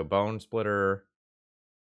I can go Bone Splitter,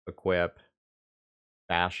 equip,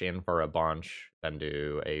 bash in for a bunch, then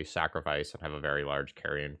do a sacrifice and have a very large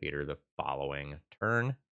Carrion Feeder the following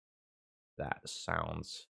turn. That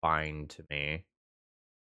sounds fine to me.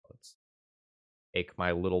 Let's take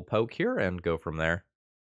my little poke here and go from there.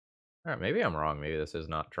 All right, maybe I'm wrong. Maybe this is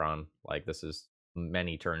not Tron. Like, this is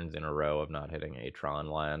many turns in a row of not hitting a Tron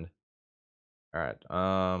land. All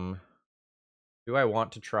right, do I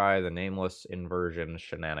want to try the Nameless Inversion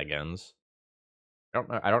shenanigans?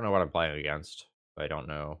 I don't know what I'm playing against. I don't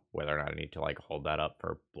know whether or not I need to, like, hold that up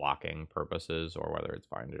for blocking purposes or whether it's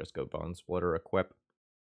fine to just go Bone Splitter equip.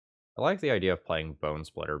 I like the idea of playing Bone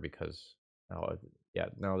Splitter because, oh, yeah,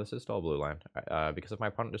 no, this is still a blue land. Because if my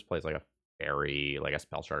opponent just plays like a fairy, like a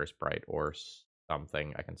Spell Starter Sprite or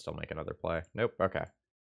something, I can still make another play. Nope, okay.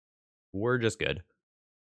 We're just good.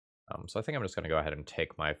 So I think I'm just going to go ahead and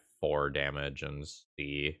take my 4 damage and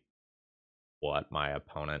see what my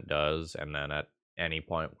opponent does, and then at any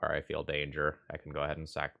point where I feel danger, I can go ahead and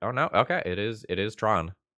sack. Oh, no, okay, it is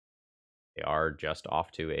Tron. They are just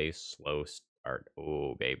off to a slow start.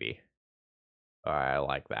 Oh, baby. I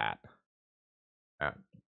like that.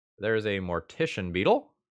 There's a Mortician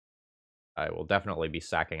Beetle. I will definitely be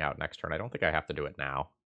sacking out next turn. I don't think I have to do it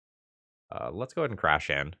now. Let's go ahead and crash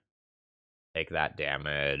in. Take that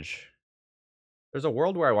damage. There's a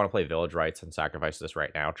world where I want to play Village Rites and sacrifice this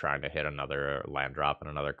right now, trying to hit another land drop and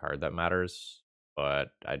another card that matters.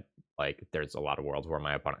 But there's a lot of worlds where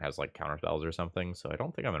my opponent has like counter spells or something, so I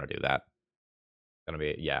don't think I'm gonna do that. It's gonna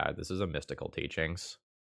be, yeah, this is a Mystical Teachings.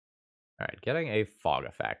 All right, getting a Fog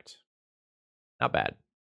Effect. Not bad.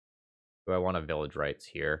 Do I want a Village Rites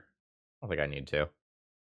here? I don't think I need to.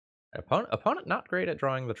 Opponent not great at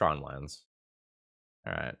drawing the Tron lands.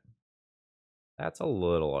 Alright. That's a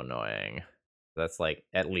little annoying. That's like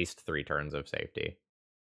at least 3 turns of safety.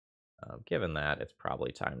 Given that, it's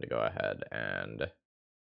probably time to go ahead and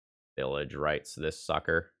Village Rites this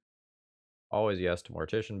sucker. Always yes to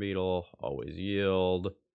Mortician Beetle. Always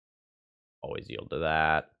yield. Always yield to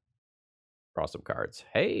that. Draw some cards.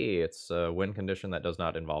 Hey, it's a win condition that does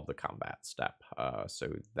not involve the combat step. So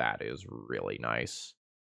that is really nice.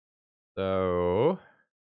 So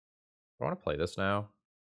I want to play this now.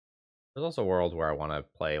 There's also worlds where I want to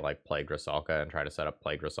play like Plague Rusalka and try to set up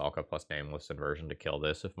Plague Rusalka plus Nameless Inversion to kill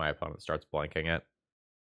this if my opponent starts blanking it.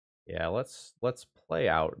 Yeah, let's play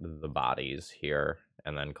out the bodies here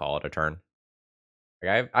and then call it a turn.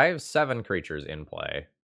 Like I have 7 creatures in play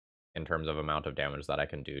in terms of amount of damage that I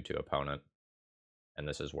can do to opponent, and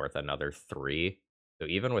this is worth another 3. So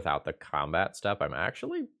even without the combat step, I'm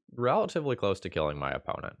actually relatively close to killing my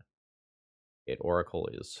opponent. It Oracle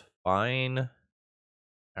is fine.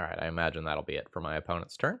 All right, I imagine that'll be it for my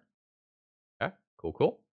opponent's turn. Okay,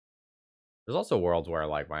 cool. There's also worlds where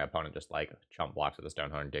like my opponent just like chump blocks with a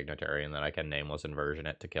Stonehorn Dignitary, and then I can Nameless Inversion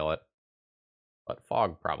it to kill it. But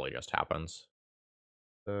Fog probably just happens.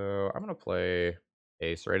 So I'm gonna play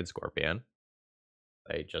a Serrated Scorpion.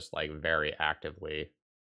 They just like very actively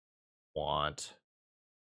want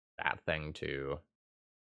that thing to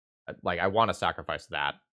like I want to sacrifice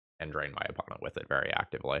that and drain my opponent with it very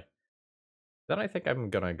actively. Then I think I'm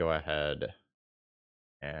gonna go ahead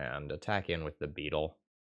and attack in with the Beetle.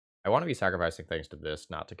 I want to be sacrificing things to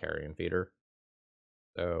this, not to Carrion Feeder.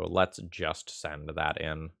 So let's just send that in.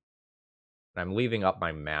 And I'm leaving up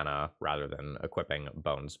my mana rather than equipping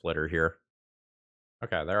Bone Splitter here.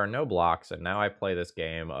 Okay, there are no blocks, and now I play this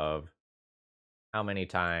game of how many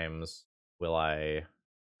times will I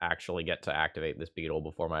actually get to activate this Beetle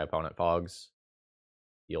before my opponent fogs.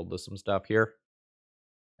 Yield to some stuff here.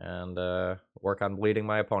 And work on bleeding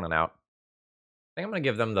my opponent out. I think I'm going to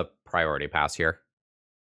give them the priority pass here.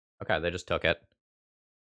 Okay, they just took it.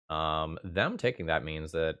 Them taking that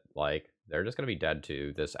means that, like, they're just going to be dead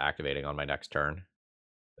to this activating on my next turn.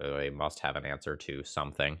 So they must have an answer to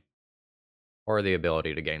something. Or the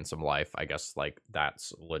ability to gain some life. I guess, like,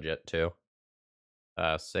 that's legit, too.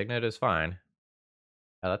 Signet is fine.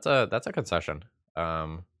 That's a concession.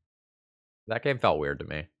 That game felt weird to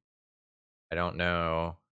me. I don't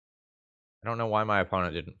know why my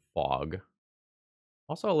opponent didn't fog.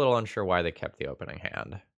 Also a little unsure why they kept the opening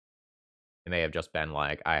hand. It may have just been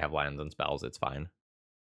like, I have lands and spells, it's fine.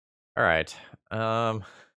 Alright. Do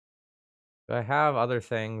I have other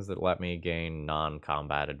things that let me gain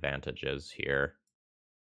non-combat advantages here?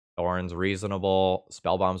 Thorn's reasonable.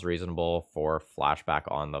 Spellbomb's reasonable for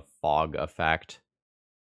flashback on the fog effect.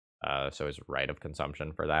 So it's right of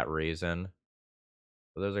consumption for that reason.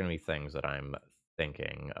 So those are going to be things that I'm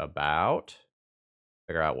thinking about.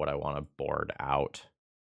 Figure out what I want to board out.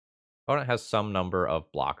 Opponent has some number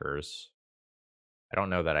of blockers. I don't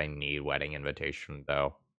know that I need Wedding Invitation,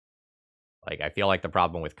 though. Like, I feel like the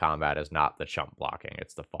problem with combat is not the chump blocking,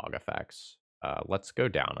 it's the fog effects. Let's go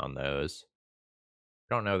down on those.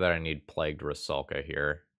 I don't know that I need Plagued Rusalka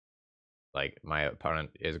here. Like, my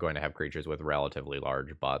opponent is going to have creatures with relatively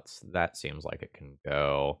large butts. That seems like it can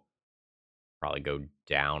go. Probably go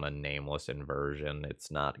down a Nameless Inversion.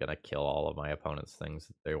 It's not going to kill all of my opponent's things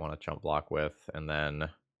that they want to chump block with. And then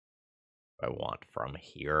I want from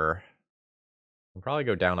here. I'll probably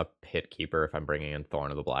go down a Pit Keeper if I'm bringing in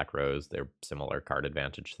Thorn of the Black Rose. They're similar card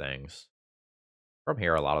advantage things. From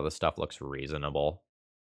here, a lot of the stuff looks reasonable.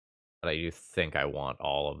 But I do think I want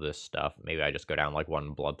all of this stuff. Maybe I just go down like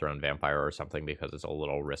one Bloodthrone Vampire or something because it's a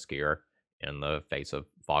little riskier in the face of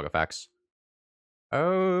fog effects.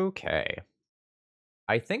 Okay.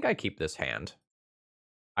 I think I keep this hand.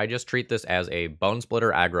 I just treat this as a Bone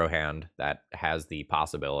Splitter aggro hand that has the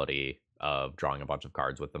possibility of drawing a bunch of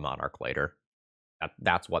cards with the Monarch later.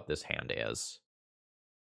 That's what this hand is.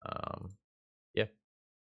 Yeah.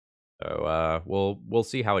 So we'll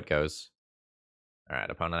see how it goes. All right,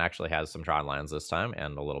 opponent actually has some Tron lands this time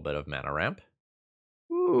and a little bit of mana ramp.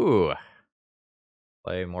 Ooh.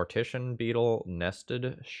 Play Mortician Beetle,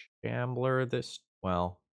 Nested Shambler.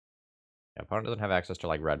 Well, yeah, opponent doesn't have access to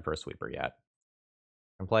like red for a sweeper yet.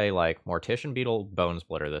 Can play like Mortician Beetle, Bone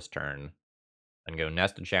Splitter this turn, and go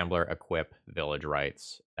Nested Shambler, equip Village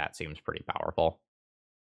Rites. That seems pretty powerful.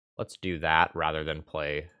 Let's do that rather than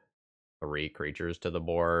play 3 creatures to the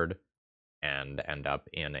board and end up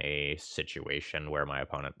in a situation where my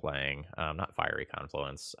opponent playing, not Fiery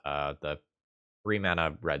Confluence, the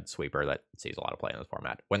 3-mana red sweeper that sees a lot of play in this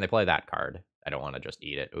format. When they play that card, I don't want to just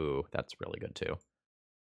eat it. Ooh, that's really good too.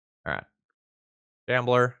 All right.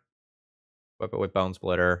 Shambler. Whip it with Bone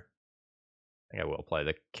Splitter. I think I will play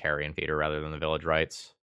the Carrion Feeder rather than the Village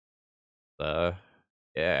Rites.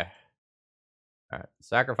 Yeah. All right.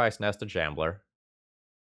 Sacrifice Nested Shambler.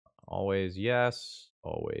 Always yes.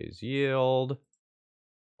 Always yield.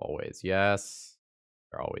 Always yes.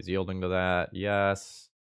 They're always yielding to that. Yes.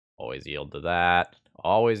 Always yield to that.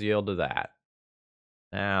 Always yield to that.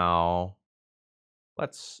 Now,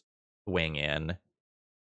 let's swing in.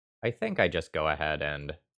 I think I just go ahead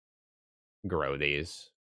and grow these.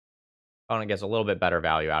 Opponent gets a little bit better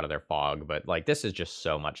value out of their fog, but like this is just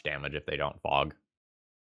so much damage if they don't fog.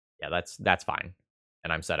 Yeah, that's fine.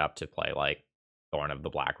 And I'm set up to play like Thorn of the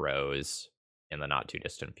Black Rose in the not too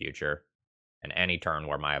distant future. And any turn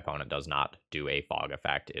where my opponent does not do a fog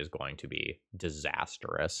effect is going to be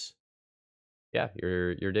disastrous. Yeah,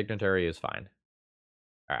 your dignitary is fine.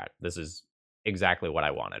 All right, this is exactly what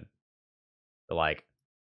I wanted. So like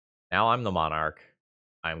now I'm the monarch.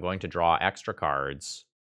 I'm going to draw extra cards,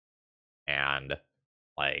 and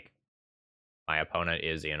like my opponent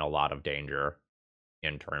is in a lot of danger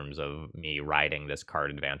in terms of me riding this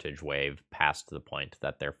card advantage wave past the point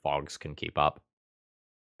that their fogs can keep up.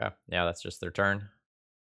 Okay, yeah, that's just their turn.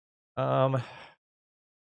 I'm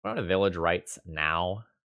going to village rights now.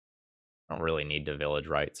 I don't really need to village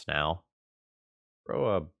rights now.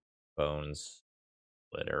 Throw a bones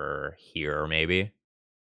splitter here, maybe,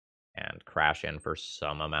 and crash in for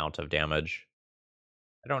some amount of damage.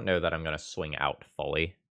 I don't know that I'm going to swing out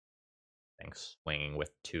fully. I think swinging with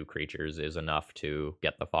 2 creatures is enough to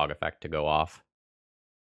get the fog effect to go off.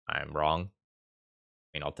 I'm wrong.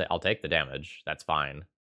 I mean, I'll take the damage. That's fine.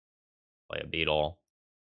 Play a beetle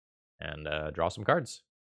and draw some cards.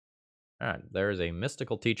 All right, there is a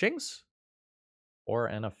Mystical Teachings or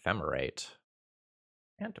an Ephemerate.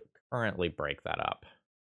 Can't currently break that up.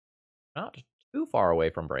 Not too far away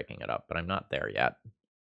from breaking it up, but I'm not there yet.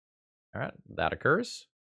 All right, that occurs.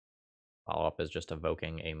 Follow-up is just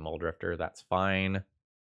evoking a Muldrifter. That's fine.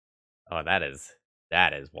 Oh, that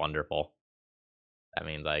is wonderful. That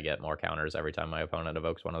means I get more counters every time my opponent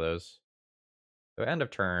evokes one of those. So end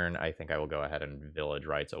of turn, I think I will go ahead and Village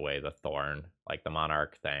Rights away the Thorn. Like the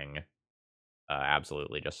Monarch thing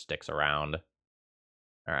absolutely just sticks around.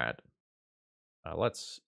 All right.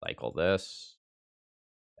 Let's cycle this.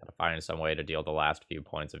 Gotta find some way to deal the last few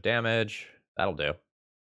points of damage. That'll do.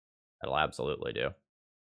 That'll absolutely do.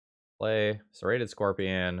 Play Serrated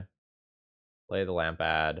Scorpion. Play the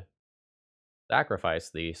Lampad. Sacrifice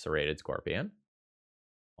the Serrated Scorpion.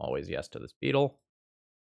 Always yes to this beetle.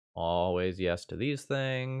 Always yes to these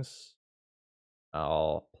things.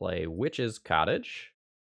 I'll play Witch's Cottage.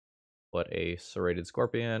 Put a Serrated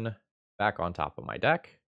Scorpion back on top of my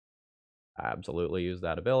deck. Absolutely use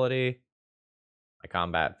that ability. My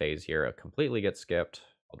combat phase here completely gets skipped.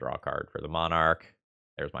 I'll draw a card for the Monarch.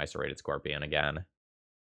 There's my Serrated Scorpion again.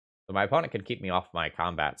 So my opponent can keep me off my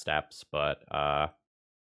combat steps, but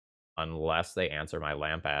unless they answer my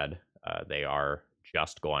Lampad, they are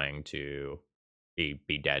just going to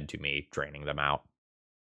be dead to me, draining them out.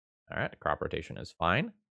 All right, crop rotation is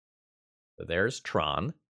fine. So there's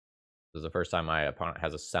Tron. This is the first time my opponent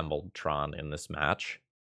has assembled Tron in this match.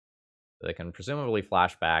 So they can presumably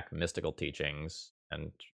flashback Mystical Teachings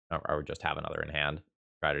and or just have another in hand.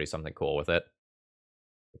 Try to do something cool with it.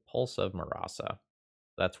 The Pulse of Marasa.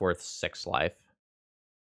 That's worth 6 life.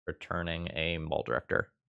 Returning a Muldrifter.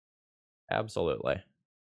 Absolutely.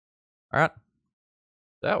 All right.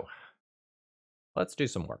 So, let's do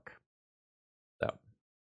some work. So,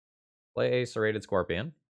 play a Serrated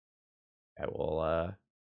Scorpion. I will,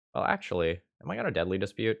 well, actually, am I going to Deadly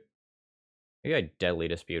Dispute? Maybe I Deadly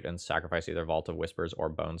Dispute and sacrifice either Vault of Whispers or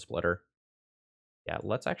Bone Splitter. Yeah,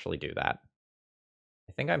 let's actually do that.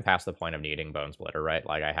 I think I'm past the point of needing Bone Splitter, right?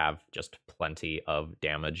 Like, I have just plenty of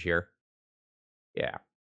damage here. Yeah.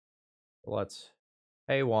 Let's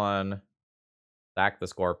pay 1, sack the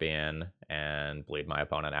Scorpion, and bleed my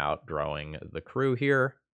opponent out, drawing the crew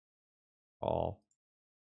here. I'll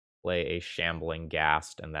play a Shambling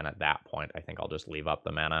Ghast, and then at that point, I think I'll just leave up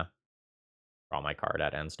the mana. Draw my card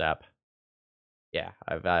at end step. Yeah,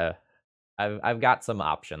 I've got some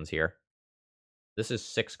options here. This is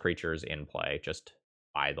 6 creatures in play, just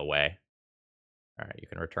by the way. All right, you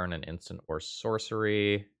can return an instant or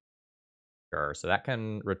sorcery. Sure, so that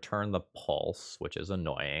can return the Pulse, which is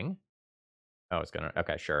annoying. Oh, it's gonna,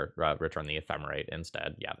 okay, sure, return the Ephemerate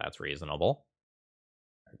instead. Yeah, that's reasonable.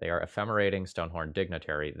 They are Ephemerating Stonehorn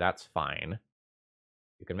Dignitary. That's fine.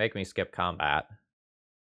 You can make me skip combat.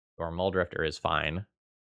 Your Muldrifter is fine.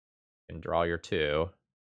 You can draw your 2.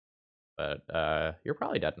 But you're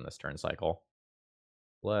probably dead in this turn cycle.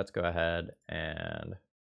 Let's go ahead and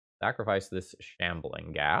sacrifice this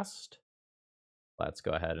Shambling Ghast. Let's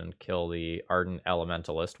go ahead and kill the Ardent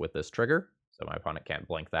Elementalist with this trigger, so my opponent can't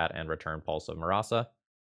blink that and return Pulse of Marasa.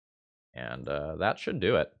 And that should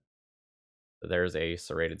do it. So there's a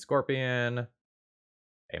Serrated Scorpion.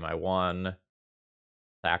 Pay my 1.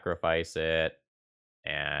 Sacrifice it.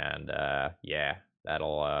 And yeah,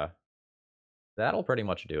 that'll That'll pretty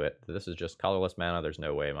much do it. This is just colorless mana. There's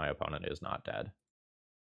no way my opponent is not dead.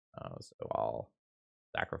 So I'll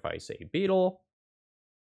sacrifice a Beetle.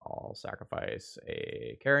 I'll sacrifice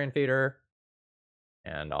a Carrion Feeder.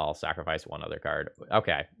 And I'll sacrifice one other card.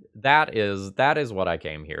 Okay, that is what I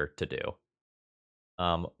came here to do.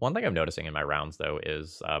 One thing I'm noticing in my rounds, though,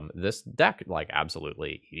 is this deck, like,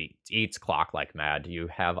 absolutely eats clock like mad. You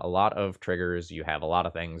have a lot of triggers. You have a lot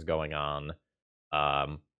of things going on.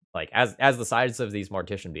 Like, as the sides of these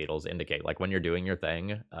Mortician Beetles indicate, like, when you're doing your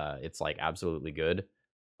thing, it's, like, absolutely good.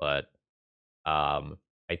 But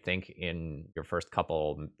I think in your first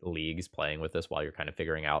couple leagues playing with this while you're kind of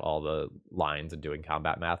figuring out all the lines and doing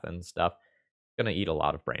combat math and stuff, it's gonna eat a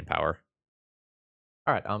lot of brain power.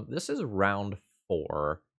 All right, this is round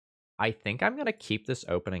 4. I think I'm gonna keep this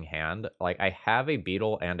opening hand. Like, I have a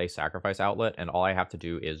Beetle and a sacrifice outlet, and all I have to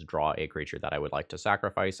do is draw a creature that I would like to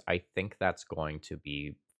sacrifice. I think that's going to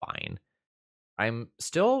be fine. I'm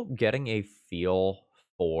still getting a feel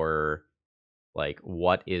for, like,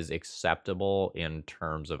 what is acceptable in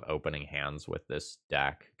terms of opening hands with this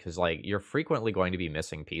deck, because, like, you're frequently going to be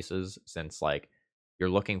missing pieces, since, like, you're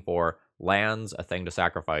looking for lands, a thing to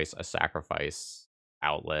sacrifice, a sacrifice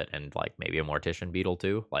outlet, and, like, maybe a Mortician Beetle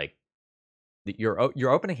too. Like, your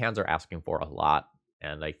opening hands are asking for a lot,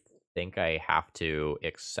 and I think I have to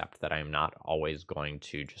accept that I'm not always going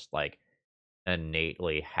to just, like,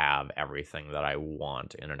 innately have everything that I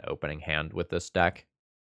want in an opening hand with this deck.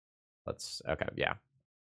 Okay, yeah.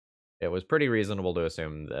 It was pretty reasonable to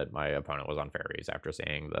assume that my opponent was on fairies after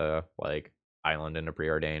seeing the, like, island in a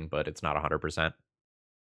preordain, but it's not 100%.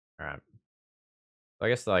 Alright. So I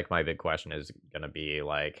guess, like, my big question is gonna be,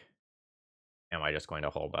 like, am I just going to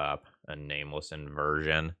hold up a Nameless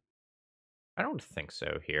Inversion? I don't think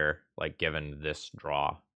so here, like, given this draw.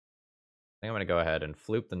 I think I'm gonna go ahead and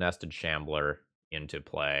floop the Nested Shambler into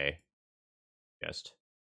play. Just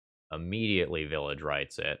immediately Village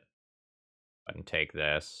Rights it. I can take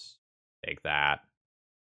this, take that,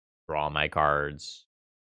 draw my cards,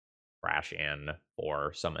 crash in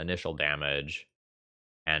for some initial damage,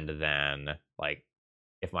 and then, like,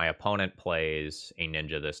 if my opponent plays a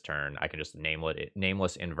ninja this turn, I can just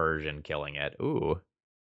Nameless Inversion, killing it. Ooh,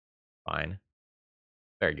 fine.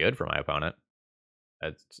 Very good for my opponent.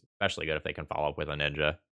 It's especially good if they can follow up with a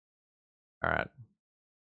ninja. All right.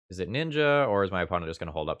 Is it ninja, or is my opponent just going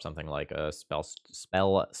to hold up something like a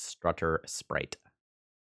spell strutter sprite?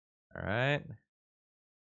 All right.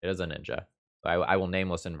 It is a ninja. So I will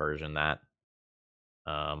Nameless Inversion that.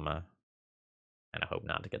 And I hope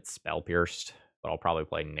not to get spell pierced, but I'll probably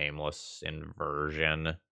play Nameless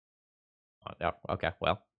Inversion. Yeah, okay,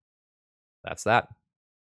 well, that's that.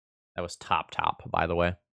 That was top, by the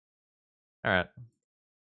way. All right,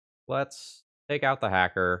 let's take out the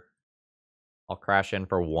hacker. I'll crash in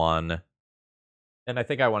for 1. And I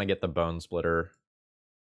think I want to get the Bone Splitter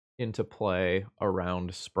into play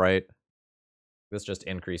around Sprite. This just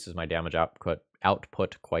increases my damage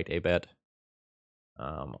output quite a bit.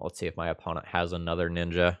 Let's see if my opponent has another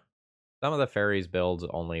ninja. Some of the fairies builds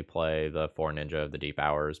only play the 4 ninja of the deep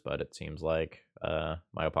hours, but it seems like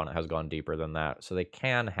my opponent has gone deeper than that. So they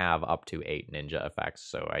can have up to 8 ninja effects,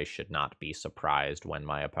 so I should not be surprised when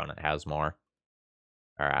my opponent has more.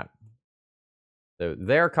 All right. So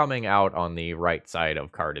they're coming out on the right side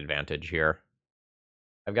of card advantage here.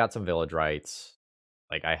 I've got some village rights.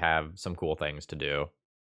 Like, I have some cool things to do.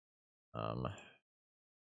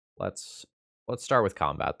 Let's start with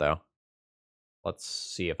combat, though. Let's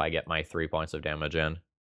see if I get my 3 points of damage in.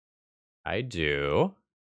 I do.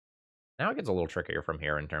 Now it gets a little trickier from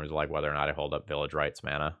here in terms of, like, whether or not I hold up Village Rights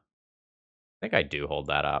mana. I think I do hold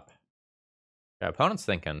that up. Yeah, opponent's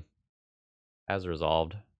thinking. As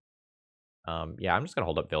resolved. Yeah, I'm just going to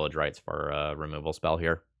hold up Village Rights for a removal spell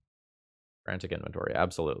here. Frantic Inventory,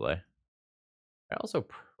 absolutely. I also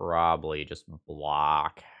probably just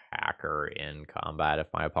block Hacker in combat if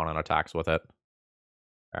my opponent attacks with it.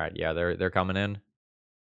 Alright, yeah, they're coming in.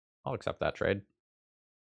 I'll accept that trade.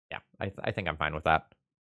 Yeah, I think I'm fine with that.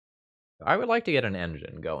 I would like to get an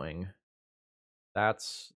engine going.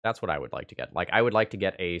 That's what I would like to get. Like, I would like to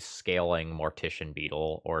get a scaling Mortician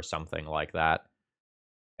Beetle or something like that.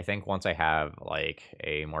 I think once I have, like,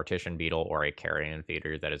 a Mortician Beetle or a Carrion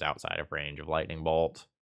Feeder that is outside of range of Lightning Bolt,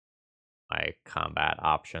 my combat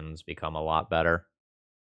options become a lot better.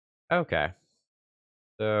 Okay.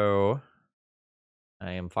 So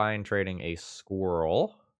I am fine trading a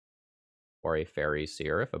Squirrel or a Fairy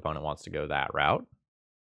Seer if opponent wants to go that route.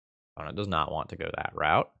 Opponent does not want to go that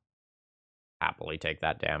route. Happily take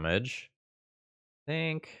that damage. I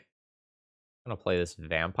think I'm going to play this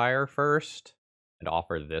Vampire first and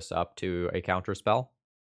offer this up to a counter spell.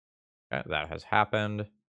 Okay, that has happened.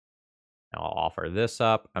 Now I'll offer this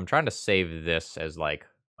up. I'm trying to save this as like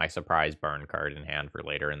my surprise burn card in hand for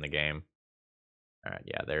later in the game. All right,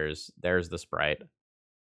 yeah, there's the sprite.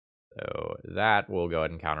 So that will go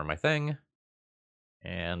ahead and counter my thing.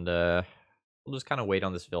 And we'll just kind of wait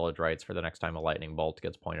on this village rights for the next time a lightning bolt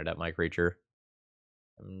gets pointed at my creature.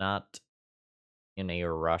 I'm not in a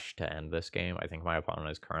rush to end this game. I think my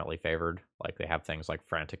opponent is currently favored. Like, they have things like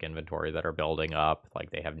Frantic Inventory that are building up.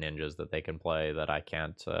 Like, they have ninjas that they can play that I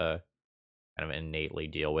can't kind of innately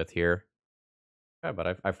deal with here. Yeah,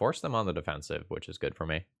 but I forced them on the defensive, which is good for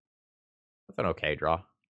me. That's an okay draw. I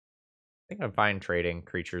think I'm fine trading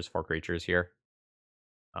creatures for creatures here.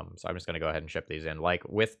 So I'm just going to go ahead and ship these in. Like,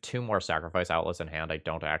 with 2 more sacrifice outlets in hand, I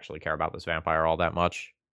don't actually care about this vampire all that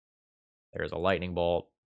much. There's a lightning bolt.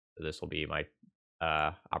 So this will be my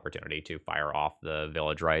opportunity to fire off the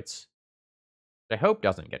village rights. I hope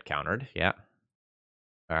doesn't get countered. Yeah.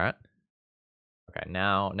 All right. Okay,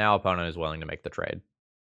 now opponent is willing to make the trade.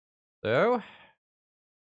 So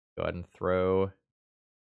go ahead and throw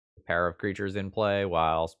a pair of creatures in play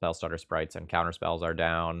while spell starter sprites and counter spells are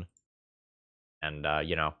down. And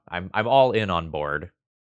you know, I'm all in on board.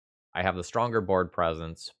 I have the stronger board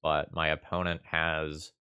presence, but my opponent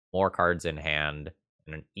has more cards in hand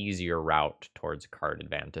and an easier route towards card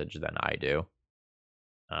advantage than I do.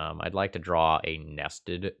 I'd like to draw a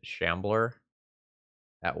Nested Shambler.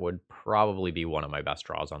 That would probably be one of my best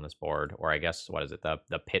draws on this board. Or I guess, what is it,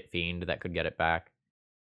 the Pit Fiend that could get it back.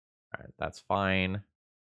 All right, that's fine.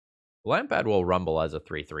 Lampad will rumble as a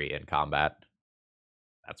 3/3 in combat.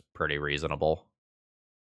 That's pretty reasonable.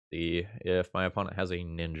 See if my opponent has a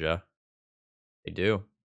ninja. They do.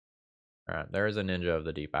 All right, there is a ninja of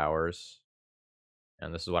the deep hours.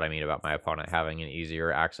 And this is what I mean about my opponent having an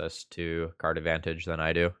easier access to card advantage than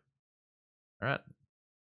I do. All right.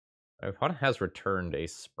 My opponent has returned a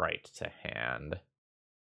sprite to hand,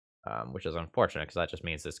 which is unfortunate because that just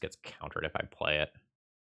means this gets countered if I play it.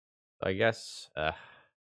 So I guess,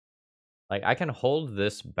 like, I can hold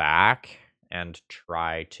this back and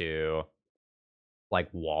try to, like,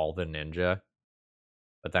 wall the ninja,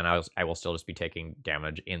 but then I will still just be taking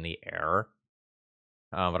damage in the air.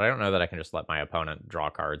 But I don't know that I can just let my opponent draw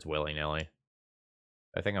cards willy-nilly.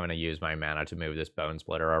 I think I'm going to use my mana to move this Bone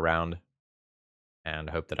Splitter around and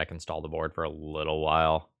hope that I can stall the board for a little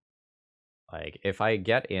while. Like, if I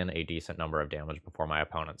get in a decent number of damage before my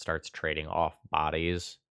opponent starts trading off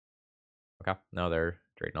bodies... Okay, no, they're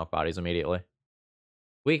trading off bodies immediately.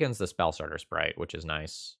 Weakens the spell starter sprite, which is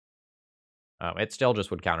nice. It still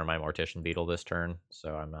just would counter my Mortician Beetle this turn,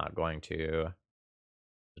 so I'm not going to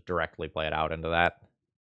directly play it out into that.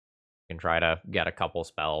 I can try to get a couple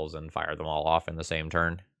spells and fire them all off in the same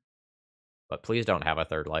turn. But please don't have a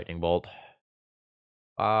third lightning bolt.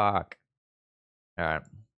 Fuck. Alright.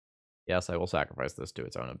 Yes, I will sacrifice this to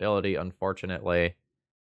its own ability, unfortunately.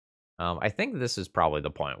 I think this is probably the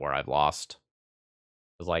point where I've lost.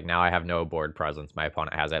 Because, like, now I have no board presence. My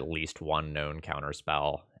opponent has at least one known counter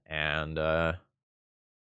spell. And,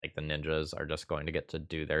 like, the ninjas are just going to get to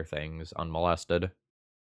do their things unmolested.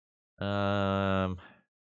 Oh,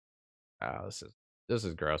 this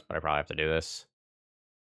is gross, but I probably have to do this.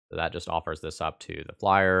 So that just offers this up to the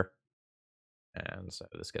flyer. And so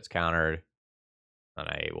this gets countered. And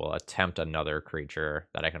I will attempt another creature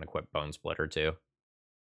that I can equip Bone Splitter to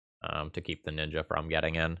keep the ninja from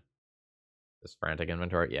getting in. This Frantic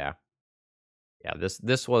Inventory, yeah. Yeah,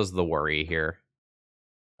 this was the worry here.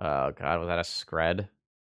 Oh god, was that a Scred?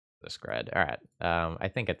 The Scred. Alright. I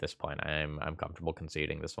think at this point I'm comfortable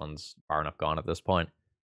conceding. This one's far enough gone at this point.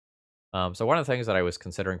 So one of the things that I was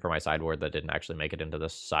considering for my sideboard that didn't actually make it into the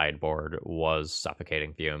sideboard was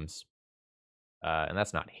Suffocating Fumes. And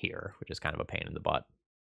that's not here, which is kind of a pain in the butt.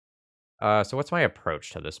 So what's my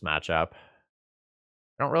approach to this matchup?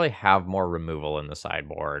 I don't really have more removal in the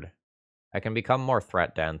sideboard. I can become more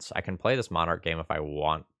threat dense. I can play this Monarch game if I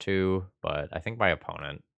want to, but I think my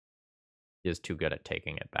opponent is too good at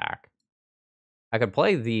taking it back. I could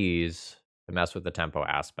play these to mess with the tempo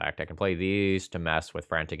aspect. I can play these to mess with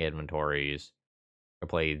frantic inventories. I can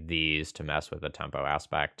play these to mess with the tempo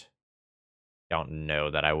aspect. Don't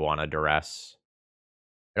know that I want to duress.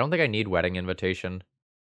 I don't think I need Wedding Invitation.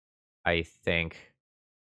 I think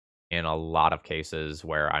in a lot of cases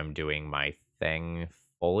where I'm doing my thing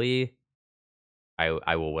fully,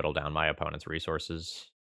 I will whittle down my opponent's resources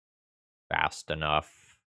fast enough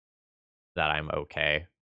that I'm okay.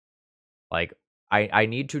 Like, I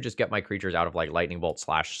need to just get my creatures out of, like, Lightning Bolt /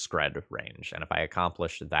 Scred range, and if I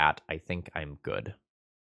accomplish that, I think I'm good.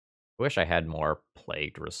 I wish I had more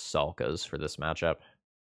Plagued Rusalkas for this matchup.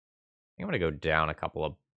 I think I'm going to go down a couple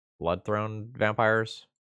of Bloodthrone vampires.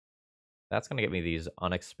 That's going to get me these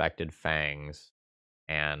Unexpected Fangs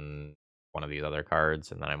and one of these other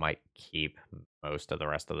cards, and then I might keep most of the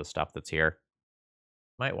rest of the stuff that's here.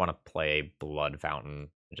 Might want to play Blood Fountain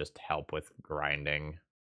to just help with grinding.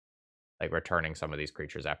 Like, returning some of these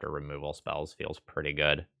creatures after removal spells feels pretty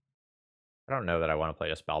good. I don't know that I want to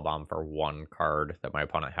play a Spell Bomb for one card that my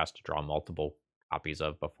opponent has to draw multiple copies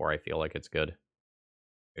of before I feel like it's good.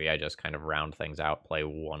 Maybe I just kind of round things out, play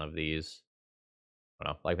one of these. I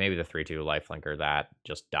don't know, like maybe the 3/2 lifelinker that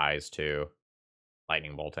just dies to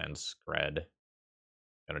Lightning Bolt and Scred.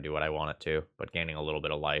 Gonna do what I want it to, but gaining a little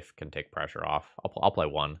bit of life can take pressure off. I'll play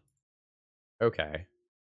one. Okay.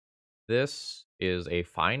 This is a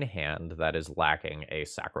fine hand that is lacking a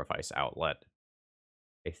sacrifice outlet.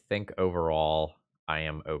 I think overall I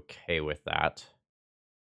am okay with that.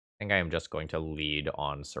 I think I am just going to lead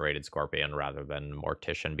on Serrated Scorpion rather than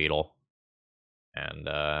Mortician Beetle. And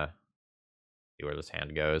see where this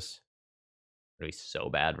hand goes. It'll be so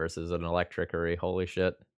bad versus an Electrickery, holy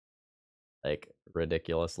shit. Like,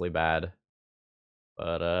 ridiculously bad.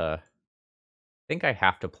 But I think I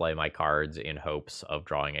have to play my cards in hopes of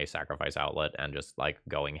drawing a sacrifice outlet and just like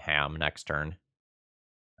going ham next turn.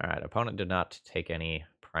 Alright, opponent did not take any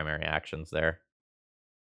primary actions there.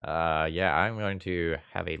 Yeah, I'm going to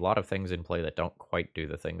have a lot of things in play that don't quite do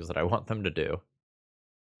the things that I want them to do.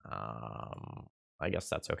 I guess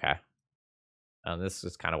that's okay. And this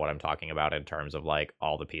is kind of what I'm talking about in terms of like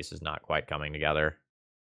all the pieces not quite coming together.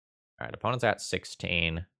 Alright, opponent's at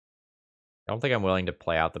 16. I don't think I'm willing to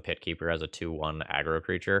play out the Pit Keeper as a 2/1 aggro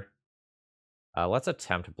creature. Let's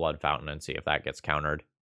attempt Blood Fountain and see if that gets countered.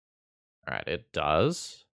 Alright, it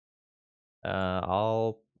does.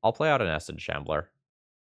 I'll play out an Acid Shambler.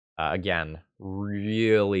 Again,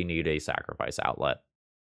 really need a sacrifice outlet.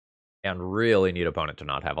 And really need opponent to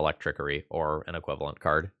not have Electrickery or an equivalent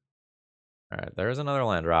card. Alright, there's another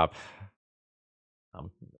land drop.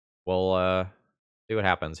 We'll see what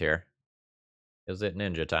happens here. Is it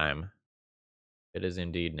ninja time? It is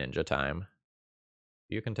indeed ninja time.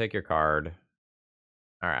 You can take your card.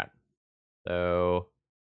 Alright. So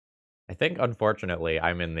I think, unfortunately,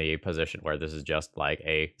 I'm in the position where this is just like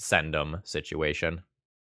a send 'em situation.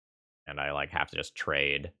 And I like have to just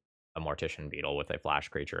trade a Mortician Beetle with a flash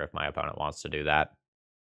creature if my opponent wants to do that.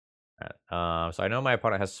 So I know my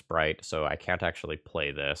opponent has Sprite, so I can't actually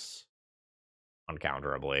play this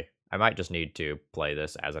uncounterably. I might just need to play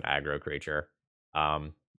this as an aggro creature.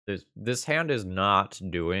 This hand is not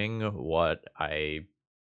doing what I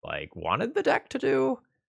like wanted the deck to do,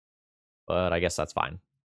 but I guess that's fine.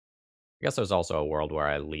 I guess there's also a world where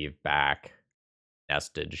I leave back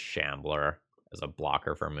Nested Shambler as a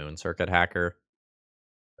blocker for Moon Circuit Hacker.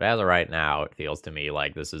 But as of right now, it feels to me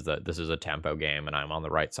like this is a tempo game, and I'm on the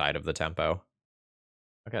right side of the tempo.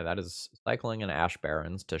 Okay, that is cycling an Ash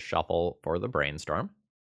Barrens to shuffle for the Brainstorm.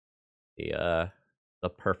 The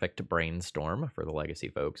perfect brainstorm for the Legacy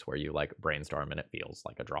folks, where you like brainstorm and it feels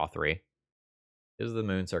like a draw 3. Is the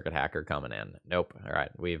Moon Circuit Hacker coming in? Nope. All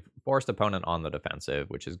right, we've forced opponent on the defensive,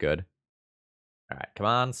 which is good. All right, come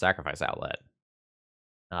on, sacrifice outlet.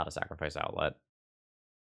 Not a sacrifice outlet.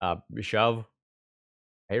 Shove.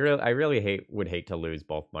 I really would hate to lose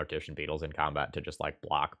both Mortician Beetles in combat to just like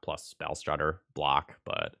block plus Spell Strutter block,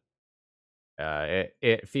 but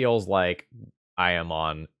it feels like I am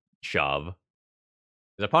on shove.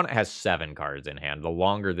 The opponent has 7 cards in hand. The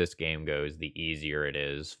longer this game goes, the easier it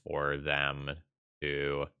is for them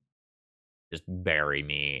to just bury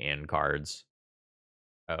me in cards.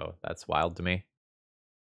 Oh, that's wild to me.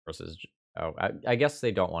 Versus, oh, I guess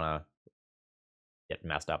they don't want to get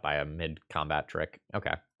messed up by a mid-combat trick.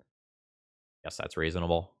 Okay. Guess that's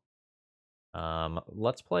reasonable.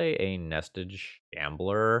 Let's play a Nested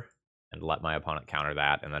Shambler and let my opponent counter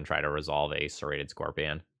that, and then try to resolve a Serrated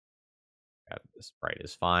Scorpion. This Sprite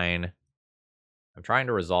is fine. I'm trying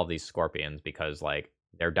to resolve these Scorpions because, like,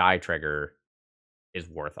 their die trigger is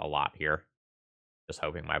worth a lot here. Just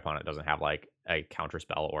hoping my opponent doesn't have, like, a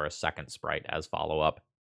counterspell or a second Sprite as follow-up.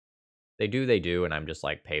 They do, and I'm just,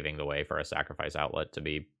 like, paving the way for a sacrifice outlet to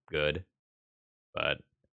be good. But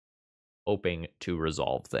hoping to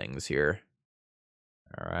resolve things here.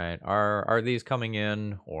 Alright, are these coming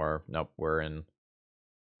in? Or, nope, we're in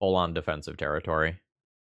full-on defensive territory.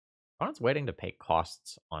 Opponent's waiting to pay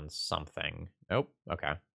costs on something. Nope,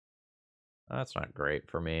 okay. That's not great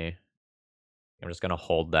for me. I'm just going to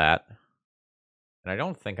hold that. And I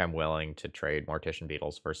don't think I'm willing to trade Mortician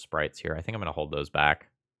Beetles for Sprites here. I think I'm going to hold those back.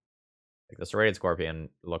 Like, the Serrated Scorpion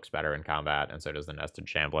looks better in combat, and so does the Nested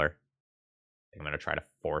Shambler. I'm going to try to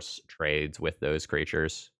force trades with those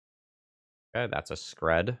creatures. Okay, that's a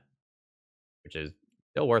Scred, which is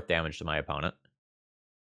still worth damage to my opponent.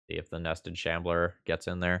 See if the Nested Shambler gets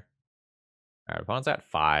in there. All right, opponent's at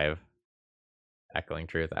 5. Echoing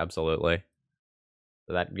Truth, absolutely.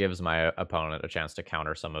 So that gives my opponent a chance to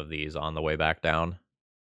counter some of these on the way back down.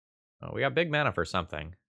 Oh, we got big mana for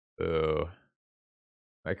something. Ooh.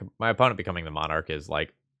 My opponent becoming the Monarch is,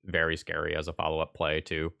 like, very scary as a follow-up play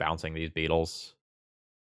to bouncing these Beetles.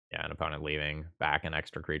 Yeah, an opponent leaving back an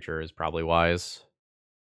extra creature is probably wise.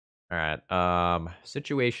 Alright,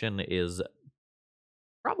 situation is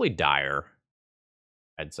probably dire,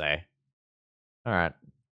 I'd say. Alright,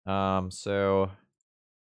 so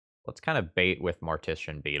let's kind of bait with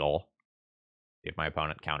Mortician Beetle. See if my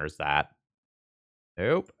opponent counters that.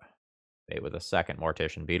 Nope. Bait with a second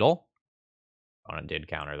Mortician Beetle. Opponent did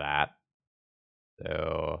counter that.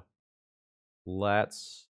 So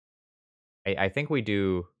let's... I think we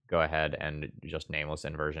do go ahead and just Nameless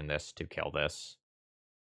Inversion this to kill this.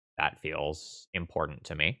 That feels important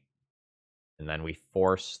to me. And then we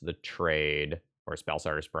force the trade for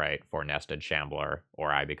Spellstarter Sprite for Nested Shambler,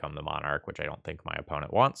 or I become the Monarch, which I don't think my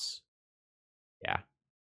opponent wants. Yeah.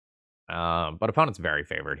 But opponent's very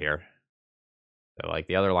favored here. So, like,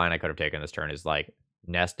 the other line I could have taken this turn is, like,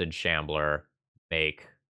 Nested Shambler, make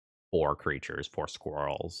 4 creatures, 4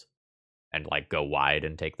 Squirrels, and, like, go wide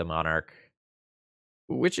and take the Monarch.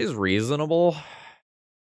 Which is reasonable.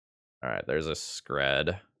 Alright, there's a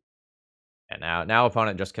Scred. And now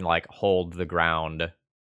opponent just can, like, hold the ground.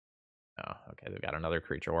 Oh, okay, they've got another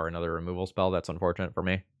creature or another removal spell. That's unfortunate for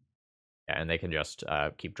me. Yeah, and they can just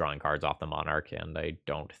keep drawing cards off the Monarch, and I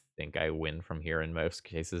don't think I win from here in most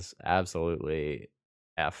cases. Absolutely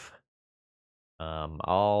F.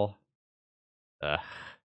 I'll... I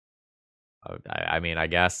mean, I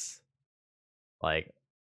guess, like,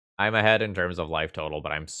 I'm ahead in terms of life total,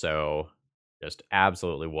 but I'm so just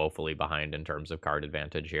absolutely woefully behind in terms of card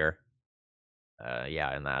advantage here.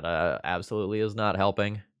 Yeah, and that absolutely is not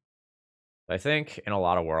helping. I think in a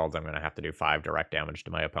lot of worlds, I'm going to have to do 5 direct damage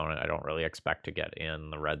to my opponent. I don't really expect to get in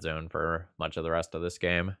the red zone for much of the rest of this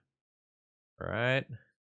game. All right.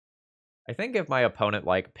 I think if my opponent,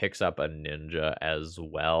 like, picks up a ninja as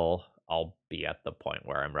well, I'll be at the point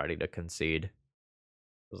where I'm ready to concede.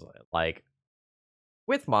 Like,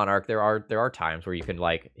 with Monarch, there are times where you can,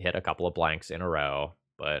 like, hit a couple of blanks in a row,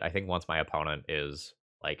 but I think once my opponent is,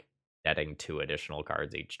 like, netting 2 additional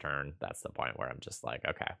cards each turn, that's the point where I'm just like,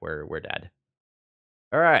 okay, we're dead.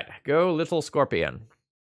 All right, go Little Scorpion.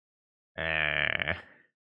 Yeah,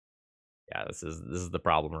 this is the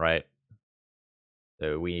problem, right?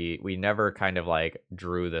 So we never kind of, like,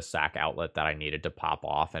 drew the sack outlet that I needed to pop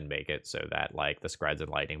off and make it so that, like, the Screds and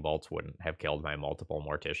Lightning Bolts wouldn't have killed my multiple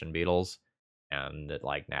Mortician Beetles. And,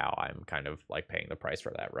 like, now I'm kind of, like, paying the price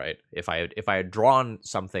for that, right? If I had drawn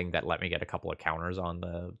something that let me get a couple of counters on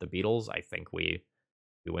the Beetles, I think we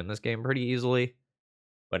win this game pretty easily.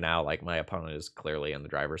 But now, like, my opponent is clearly in the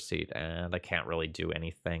driver's seat, and I can't really do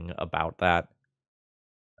anything about that.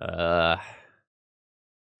 And,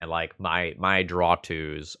 like, my draw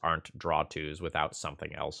twos aren't draw twos without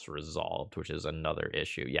something else resolved, which is another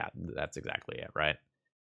issue. Yeah, that's exactly it, right?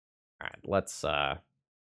 All right, let's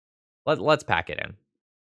pack it in.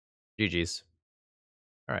 GG's.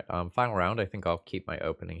 All right, final round. I think I'll keep my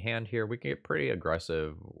opening hand here. We can get pretty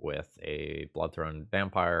aggressive with a Bloodthrown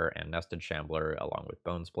Vampire and Nested Shambler along with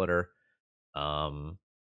Bone Splitter. And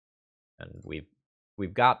we've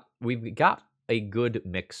got a good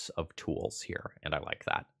mix of tools here, and I like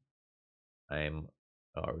that. Are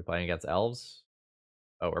we playing against elves?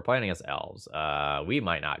 Oh, we're playing against elves. We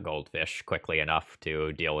might not goldfish quickly enough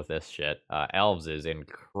to deal with this shit. Elves is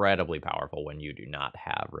incredibly powerful when you do not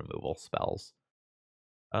have removal spells.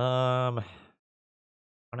 One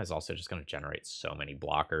is also just going to generate so many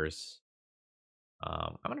blockers.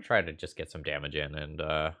 I'm going to try to just get some damage in and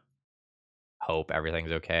hope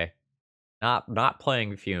everything's okay. Not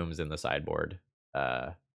playing Fumes in the sideboard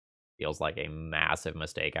feels like a massive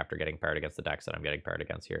mistake after getting paired against the decks that I'm getting paired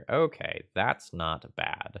against here. Okay, that's not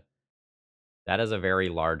bad. That is a very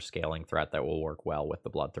large scaling threat that will work well with the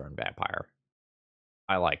Bloodthrown Vampire.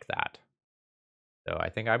 I like that. So I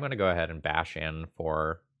think I'm going to go ahead and bash in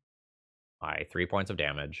for my 3 points of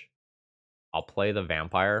damage. I'll play the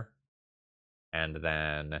Vampire. And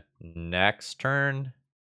then next turn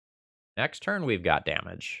we've got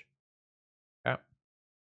damage. Okay.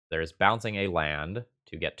 There's bouncing a land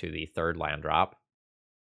to get to the 3rd land drop.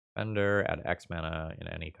 Fender, add X mana in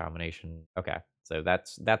any combination. Okay, so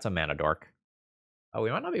that's a mana dork. Oh,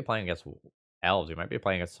 we might not be playing against elves. We might be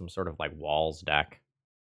playing against some sort of, like, walls deck.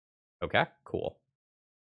 Okay, cool.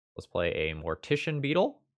 Let's play a Mortician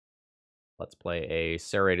Beetle. Let's play a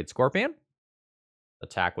Serrated Scorpion.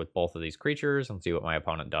 Attack with both of these creatures and see what my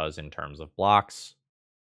opponent does in terms of blocks.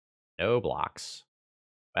 No blocks.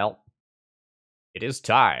 Well, it is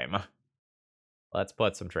time. Let's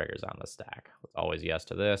put some triggers on the stack. Let's always yes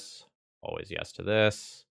to this. Always yes to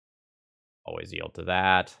this. Always yield to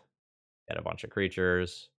that. Get a bunch of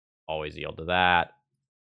creatures. Always yield to that.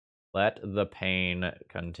 Let the pain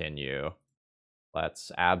continue.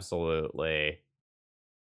 Let's absolutely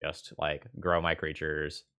just, like, grow my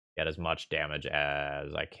creatures. Get as much damage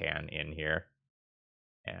as I can in here.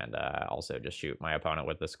 And also just shoot my opponent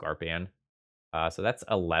with the Scorpion. So that's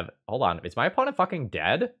 11. Hold on. Is my opponent fucking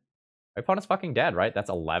dead? My opponent's fucking dead, right?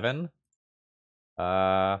 That's 11.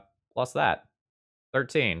 Plus that.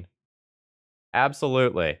 13.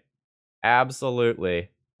 Absolutely.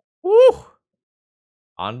 Absolutely. Woo!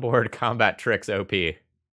 Onboard combat tricks OP.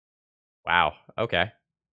 Wow. Okay.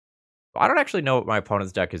 I don't actually know what my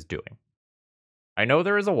opponent's deck is doing. I know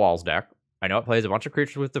there is a Walls deck. I know it plays a bunch of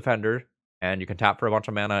creatures with Defender, and you can tap for a bunch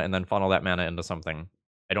of mana and then funnel that mana into something.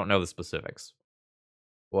 I don't know the specifics.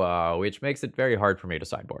 Wow, which makes it very hard for me to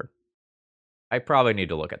sideboard. I probably need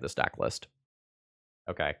to look at this deck list.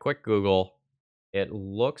 Okay, quick Google. It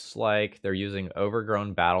looks like they're using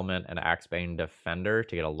Overgrown Battlement and Axebane Defender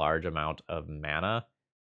to get a large amount of mana,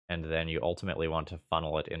 and then you ultimately want to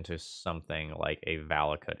funnel it into something like a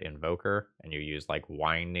Valakut Invoker, and you use like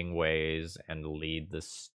Winding Ways and Lead the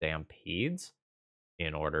Stampedes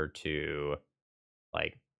in order to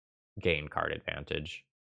like gain card advantage.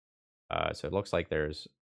 So it looks like there's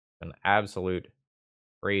an absolute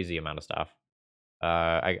crazy amount of stuff.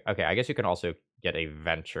 Okay, I guess you can also get a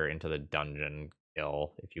Venture into the Dungeon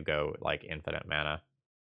kill if you go like infinite mana.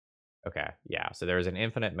 Okay, yeah, so there's an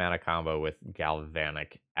infinite mana combo with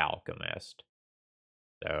Galvanic Alchemist.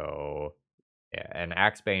 So, yeah, an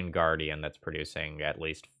Axebane Guardian that's producing at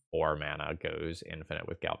least 4 mana goes infinite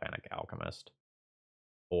with Galvanic Alchemist.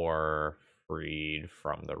 Or Freed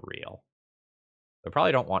from the Real. I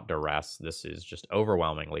probably don't want Duress. This is just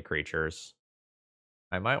overwhelmingly creatures.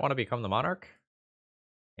 I might want to become the Monarch.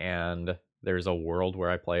 And there's a world where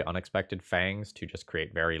I play Unexpected Fangs to just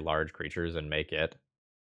create very large creatures and make it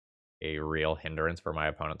a real hindrance for my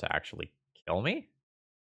opponent to actually kill me.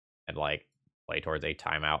 And, like, play towards a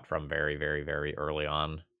timeout from very, very, very early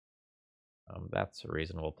on. That's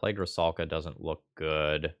reasonable. Plague Rusalka doesn't look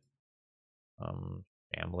good.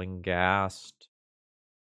 Gambling Ghast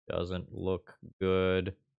doesn't look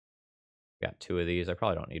good. Got 2 of these. I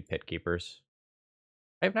probably don't need Pit Keepers.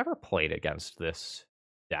 I've never played against this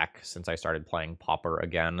deck since I started playing Pauper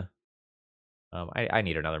again. I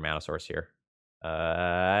need another mana source here.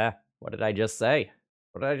 What did I just say?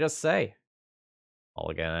 What did I just say? All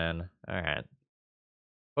again. Alright.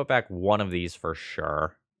 Put back one of these for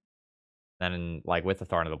sure. Then, like, with the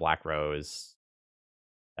Thorn of the Black Rose,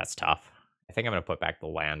 that's tough. I think I'm going to put back the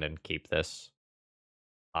land and keep this.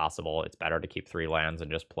 Possible. It's better to keep 3 lands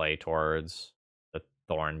and just play towards the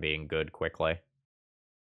Thorn being good quickly.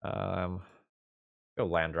 Go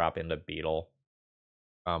land drop into Beetle.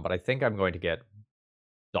 But I think I'm going to get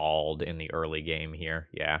stalled in the early game here.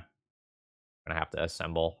 Yeah. I'm going to have to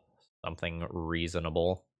assemble something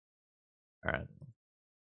reasonable. Alright.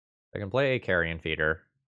 I can play a Carrion Feeder.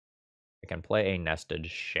 I can play a Nested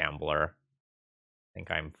Shambler. I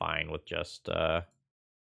think I'm fine with just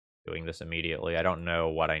doing this immediately. I don't know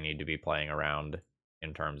what I need to be playing around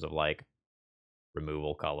in terms of, like,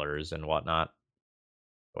 removal colors and whatnot.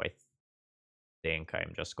 So I think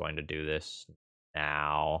I'm just going to do this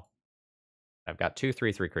now. I've got 2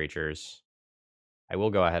 3/3 creatures. I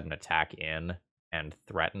will go ahead and attack in and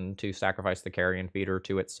threaten to sacrifice the Carrion Feeder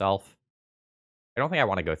to itself. I don't think I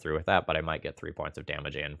want to go through with that, but I might get 3 points of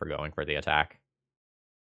damage in for going for the attack.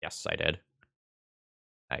 Yes, I did.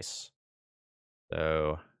 Nice.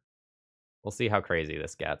 So, we'll see how crazy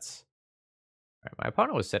this gets. All right, my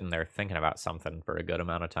opponent was sitting there thinking about something for a good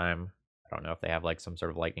amount of time. I don't know if they have, like, some sort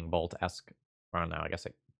of lightning bolt-esque. I don't know, I guess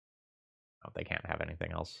they can't have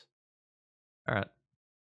anything else. Alright.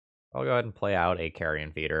 I'll go ahead and play out a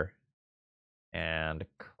Carrion Feeder. And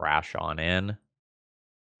crash on in.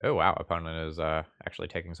 Oh, wow. Opponent is actually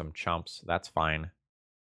taking some chumps. That's fine.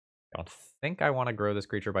 I don't think I want to grow this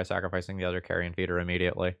creature by sacrificing the other Carrion Feeder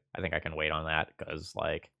immediately. I think I can wait on that, because,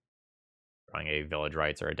 like, drawing a Village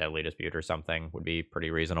Rites or a Deadly Dispute or something would be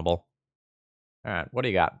pretty reasonable. Alright, what do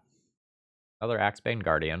you got? Another Axebane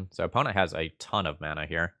Guardian. So opponent has a ton of mana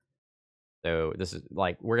here. So this is,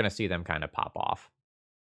 like, we're going to see them kind of pop off.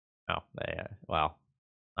 Oh, they, well,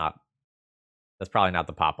 not. That's probably not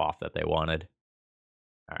the pop off that they wanted.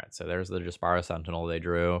 Alright, so there's the Jaspara Sentinel they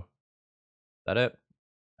drew. Is that it?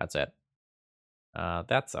 That's it.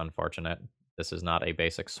 That's unfortunate. This is not a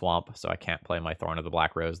basic swamp, so I can't play my Thorn of the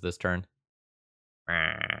Black Rose this turn.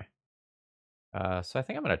 So I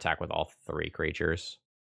think I'm going to attack with all 3 creatures.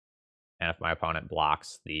 And if my opponent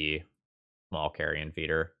blocks the small Carrion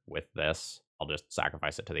Feeder with this, I'll just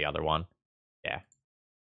sacrifice it to the other one. Yeah.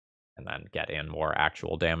 And then get in more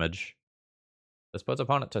actual damage. This puts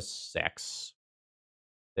opponent to 6.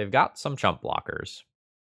 They've got some chump blockers.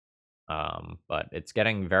 But it's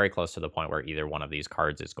getting very close to the point where either one of these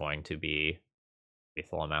cards is going to be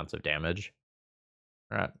lethal amounts of damage.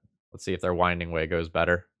 All right. Let's see if their Winding Way goes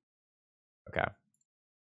better. Okay.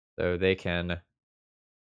 So they can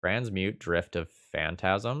transmute Drift of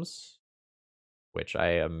Phantasms, which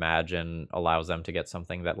I imagine allows them to get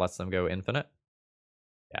something that lets them go infinite.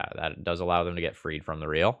 Yeah, that does allow them to get freed from the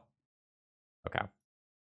real. Okay.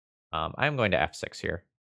 I'm going to F6 here,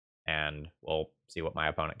 and we'll see what my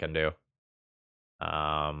opponent can do.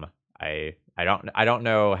 I don't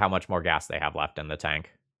know how much more gas they have left in the tank,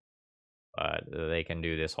 but they can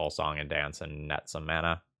do this whole song and dance and net some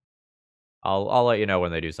mana. I'll let you know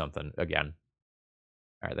when they do something again.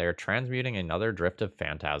 All right, they're transmuting another Drift of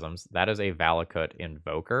Phantasms. That is a Valakut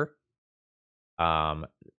Invoker.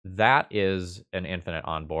 That is an infinite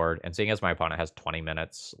on board, and seeing as my opponent has 20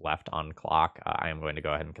 minutes left on clock, I am going to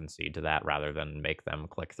go ahead and concede to that rather than make them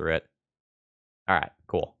click through it. All right,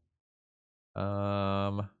 cool.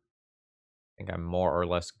 I think I'm more or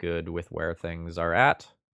less good with where things are at.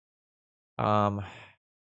 Do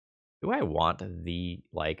I want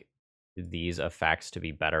these effects to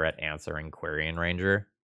be better at answering Quarian Ranger?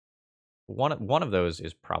 One of those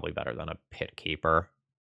is probably better than a Pit Keeper.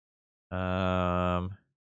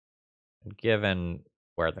 Given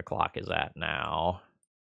where the clock is at now,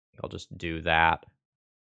 I'll just do that.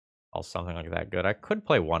 All something like that good. I could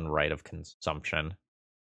play one Rite of Consumption.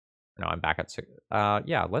 No, I'm back at 6.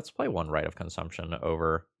 Yeah, let's play one Rite of Consumption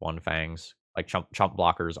over one Fangs. Like chump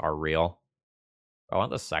blockers are real. I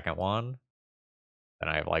want the second one. Then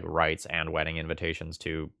I have like rights and wedding invitations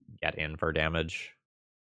to get in for damage.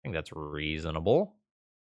 I think that's reasonable.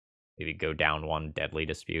 Maybe go down one Deadly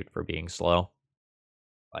Dispute for being slow.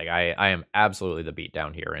 Like I am absolutely the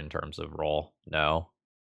beatdown here in terms of roll. No.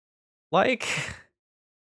 Like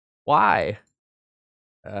why?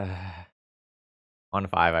 On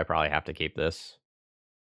 5, I probably have to keep this.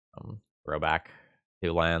 Throw back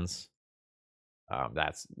 2 lands.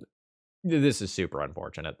 This is super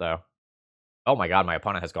unfortunate though. Oh my god, my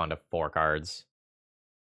opponent has gone to 4 cards.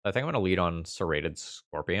 I think I'm gonna lead on Serrated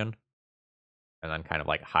Scorpion. And then kind of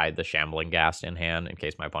like hide the Shambling Ghast in hand in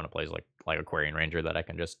case my opponent plays like a Quarian Ranger that I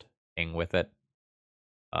can just ping with it.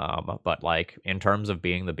 But like in terms of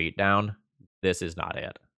being the beatdown, this is not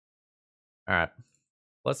it. All right,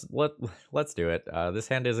 let's do it. This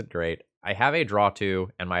hand isn't great. I have a draw 2,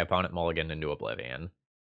 and my opponent mulliganed into Oblivion.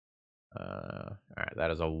 All right, that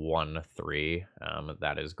is a 1/3.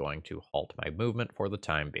 That is going to halt my movement for the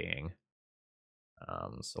time being.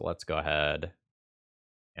 So let's go ahead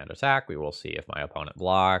and attack. We will see if my opponent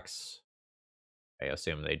blocks. I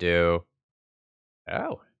assume they do.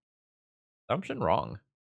 Oh, assumption wrong.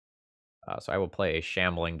 So I will play a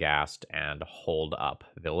Shambling Ghast and hold up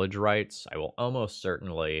Village Rites. I will almost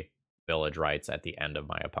certainly Village Rites at the end of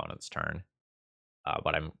my opponent's turn.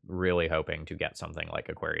 But I'm really hoping to get something like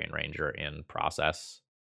Aquarian Ranger in process.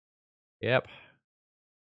 Yep.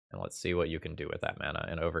 And let's see what you can do with that mana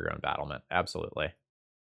in Overgrown Battlement. Absolutely.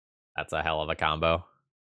 That's a hell of a combo.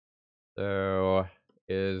 So,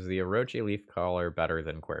 is the Orochi Leafcaller better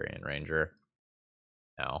than Quarian Ranger?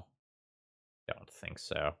 No. Don't think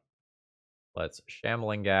so. Let's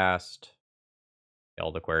Shambling Ghast.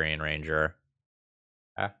 Kill the Quarian Ranger.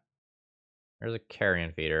 Ah. There's a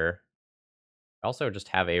Carrion Feeder. I also just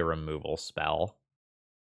have a removal spell.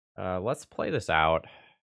 Let's play this out.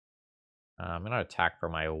 I'm going to attack for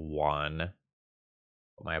my 1.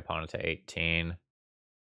 Put my opponent to 18.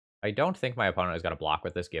 I don't think my opponent is going to block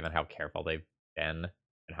with this given how careful they've been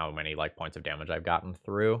and how many like points of damage I've gotten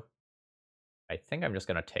through. I think I'm just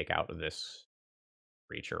going to take out this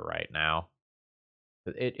creature right now.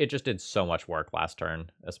 It just did so much work last turn,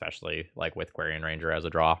 especially like with Quarian Ranger as a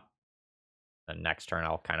draw. And next turn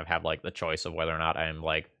I'll kind of have like the choice of whether or not I'm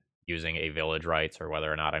like using a Village Rites or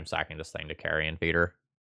whether or not I'm sacking this thing to Carrion Feeder.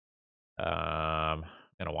 Gonna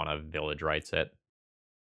want to Village Rites it.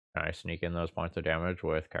 Can I sneak in those points of damage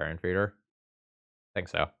with Carrion Feeder? I think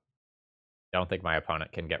so. Don't think my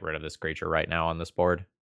opponent can get rid of this creature right now on this board.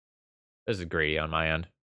 This is greedy on my end.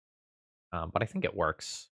 But I think it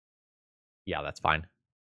works. Yeah, that's fine.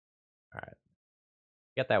 Alright.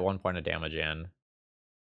 Get that 1 point of damage in.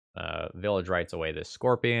 Village Rites away this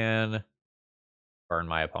Scorpion. Burn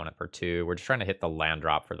my opponent for 2. We're just trying to hit the land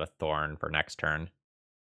drop for the Thorn for next turn.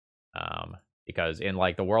 Because in,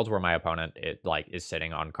 like, the worlds where my opponent, is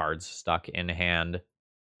sitting on cards stuck in hand,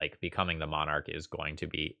 like, becoming the Monarch is going to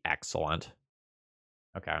be excellent.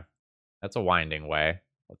 Okay. That's a winding way.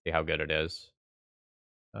 Let's see how good it is.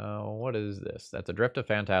 What is this? That's a Drift of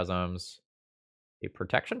Phantasms. A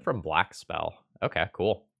protection from black spell. Okay,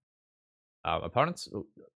 cool. Opponents,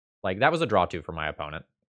 like, that was a draw 2 for my opponent.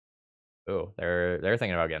 Ooh, they're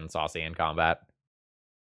thinking about getting saucy in combat.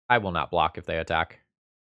 I will not block if they attack.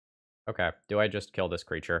 Okay, do I just kill this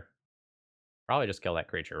creature? Probably just kill that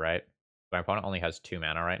creature, right? My opponent only has 2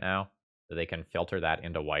 mana right now, so they can filter that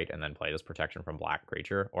into white and then play this protection from black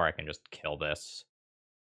creature, or I can just kill this.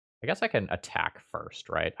 I guess I can attack first,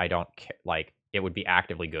 right? I don't care. Like, it would be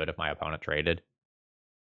actively good if my opponent traded.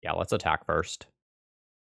 Yeah, let's attack first.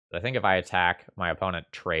 I think if I attack, my opponent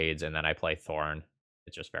trades, and then I play Thorn.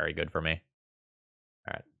 It's just very good for me.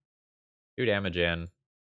 All right. 2 damage in.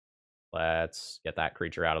 Let's get that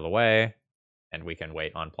creature out of the way, and we can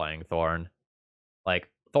wait on playing Thorn. Like,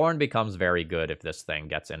 Thorn becomes very good if this thing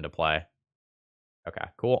gets into play. Okay,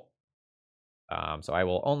 cool. So I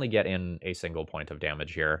will only get in a single point of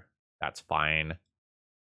damage here. That's fine.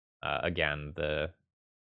 Again,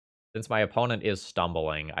 since my opponent is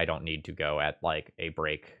stumbling, I don't need to go at, like, a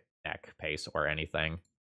breakneck pace or anything.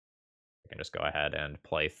 I can just go ahead and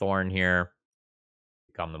play Thorn here,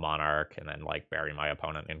 become the Monarch, and then, like, bury my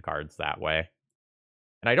opponent in cards that way.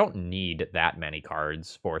 And I don't need that many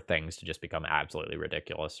cards for things to just become absolutely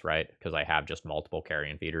ridiculous, right? Because I have just multiple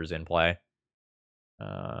Carrion Feeders in play.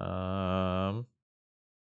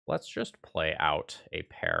 Let's just play out a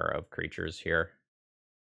pair of creatures here.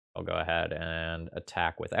 I'll go ahead and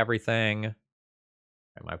attack with everything. And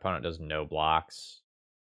my opponent does no blocks.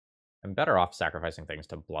 I'm better off sacrificing things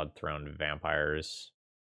to Bloodthrone Vampires.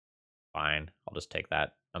 Fine, I'll just take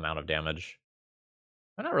that amount of damage.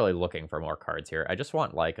 I'm not really looking for more cards here. I just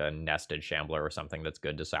want, like, a Nested Shambler or something that's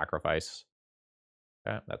good to sacrifice.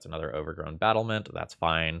 Okay, that's another Overgrown Battlement. That's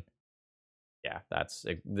fine. Yeah,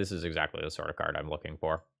 this is exactly the sort of card I'm looking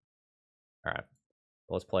for. All right,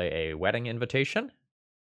 let's play a Wedding Invitation.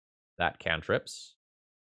 That cantrips.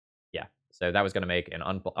 Yeah, so that was going to make an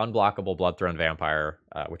unblockable Bloodthrone Vampire,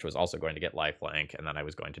 which was also going to get lifelink, and then I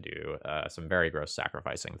was going to do some very gross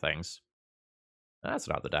sacrificing things. That's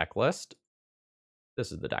not the deck list.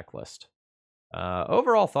 This is the deck list.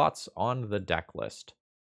 Overall thoughts on the deck list.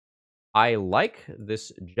 I like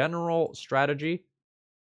this general strategy.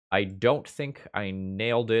 I don't think I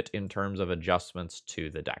nailed it in terms of adjustments to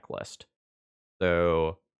the deck list.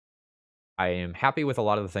 So I am happy with a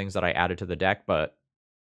lot of the things that I added to the deck, but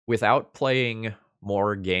without playing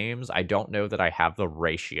more games, I don't know that I have the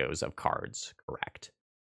ratios of cards correct.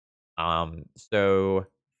 So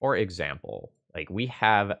for example, like, we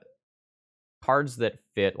have cards that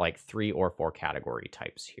fit like 3 or 4 category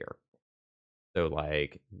types here. So,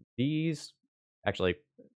 like, these, actually,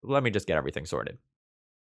 let me just get everything sorted.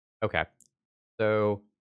 Okay, so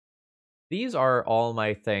these are all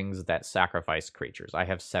my things that sacrifice creatures. I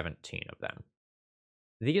have 17 of them.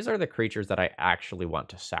 These are the creatures that I actually want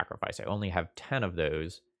to sacrifice. I only have 10 of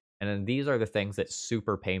those. And then these are the things that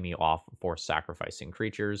super pay me off for sacrificing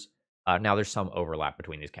creatures. Now, there's some overlap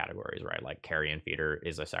between these categories, right? Like, Carrion Feeder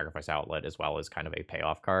is a sacrifice outlet as well as kind of a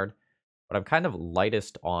payoff card. But I'm kind of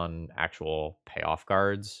lightest on actual payoff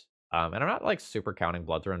cards. And I'm not, like, super counting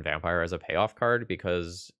Bloodthrone Vampire as a payoff card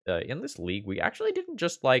because in this league, we actually didn't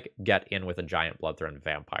just, like, get in with a giant Bloodthrone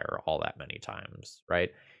Vampire all that many times, right?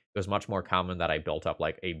 It was much more common that I built up,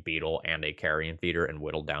 like, a Beetle and a Carrion Feeder and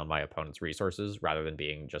whittled down my opponent's resources rather than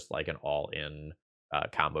being just, like, an all-in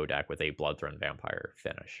combo deck with a Bloodthrone Vampire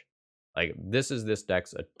finish. Like, this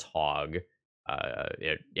deck's a Tog.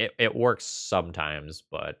 It works sometimes,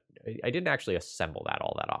 but I didn't actually assemble that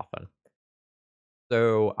all that often.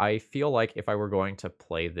 So I feel like if I were going to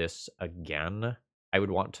play this again, I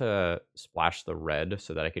would want to splash the red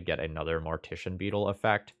so that I could get another Mortician Beetle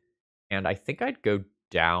effect. And I think I'd go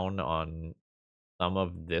down on some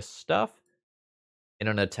of this stuff in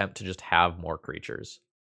an attempt to just have more creatures.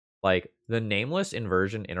 Like, the Nameless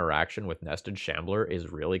Inversion interaction with Nested Shambler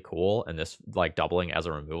is really cool, and this, like, doubling as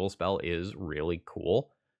a removal spell is really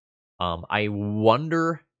cool. I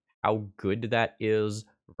wonder how good that is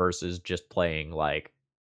versus just playing, like,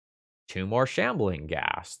 2 more Shambling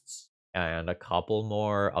Ghasts and a couple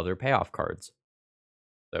more other payoff cards.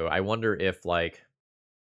 So I wonder if, like,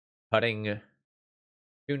 cutting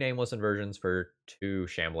 2 Nameless Inversions for 2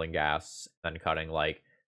 Shambling Ghasts, then cutting, like,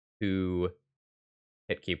 2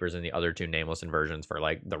 Hit Keepers and the other 2 Nameless Inversions for,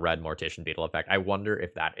 like, the red Mortician Beetle effect. I wonder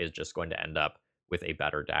if that is just going to end up with a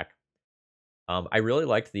better deck. I really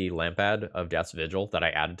liked the Lampad of Death's Vigil that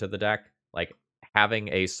I added to the deck. Like, having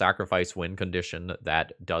a sacrifice win condition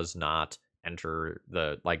that does not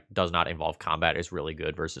does not involve combat is really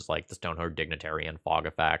good versus like the Stonehorde Dignitary and Fog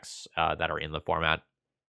effects that are in the format.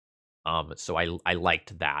 So I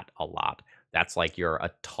liked that a lot. That's like you're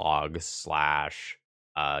a Tog slash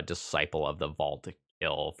Disciple of the Vault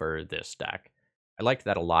kill for this deck. I liked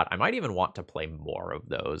that a lot. I might even want to play more of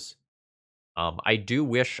those. I do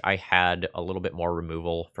wish I had a little bit more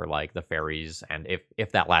removal for like the fairies, and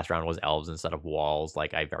if that last round was elves instead of walls,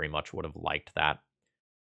 like I very much would have liked that.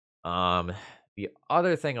 The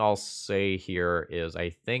other thing I'll say here is I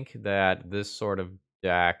think that this sort of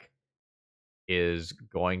deck is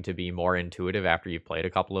going to be more intuitive after you've played a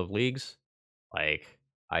couple of leagues. Like,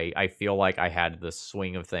 I feel like I had the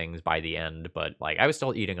swing of things by the end, but like I was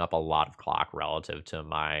still eating up a lot of clock relative to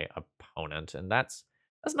my opponent, and that's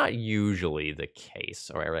not usually the case,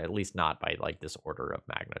 or at least not by like this order of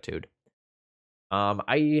magnitude.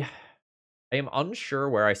 I am unsure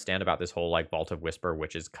where I stand about this whole like Vault of Whisper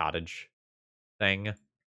Witch's Cottage thing.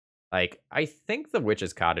 Like, I think the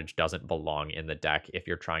Witch's Cottage doesn't belong in the deck if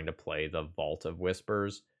you're trying to play the Vault of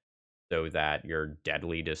Whispers so that your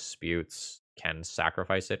Deadly Disputes can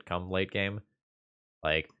sacrifice it come late game.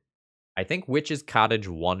 Like, I think Witch's Cottage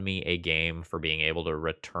won me a game for being able to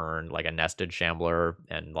return, like, a Nested Shambler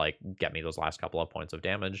and, like, get me those last couple of points of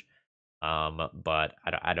damage. But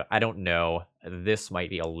I don't know. This might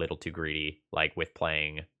be a little too greedy, like, with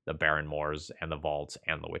playing the Barren Moors and the Vault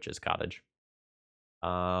and the Witch's Cottage.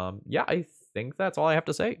 Yeah, I think that's all I have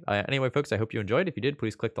to say. Anyway, folks, I hope you enjoyed. If you did,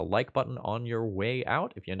 please click the like button on your way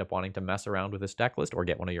out. If you end up wanting to mess around with this deck list or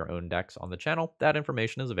get one of your own decks on the channel, that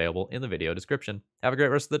information is available in the video description. Have a great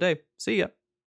rest of the day. See ya!